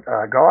God.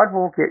 God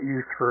will get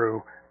you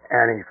through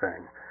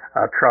anything.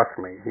 Trust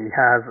me, He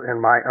has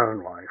in my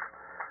own life.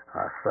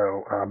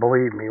 So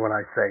believe me when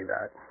I say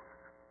that.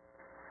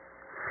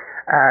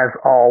 As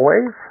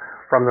always,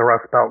 from the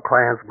Rustbelt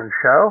Klansman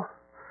Show,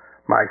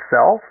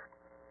 myself,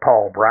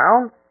 Paul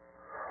Brown,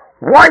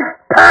 White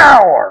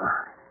Power!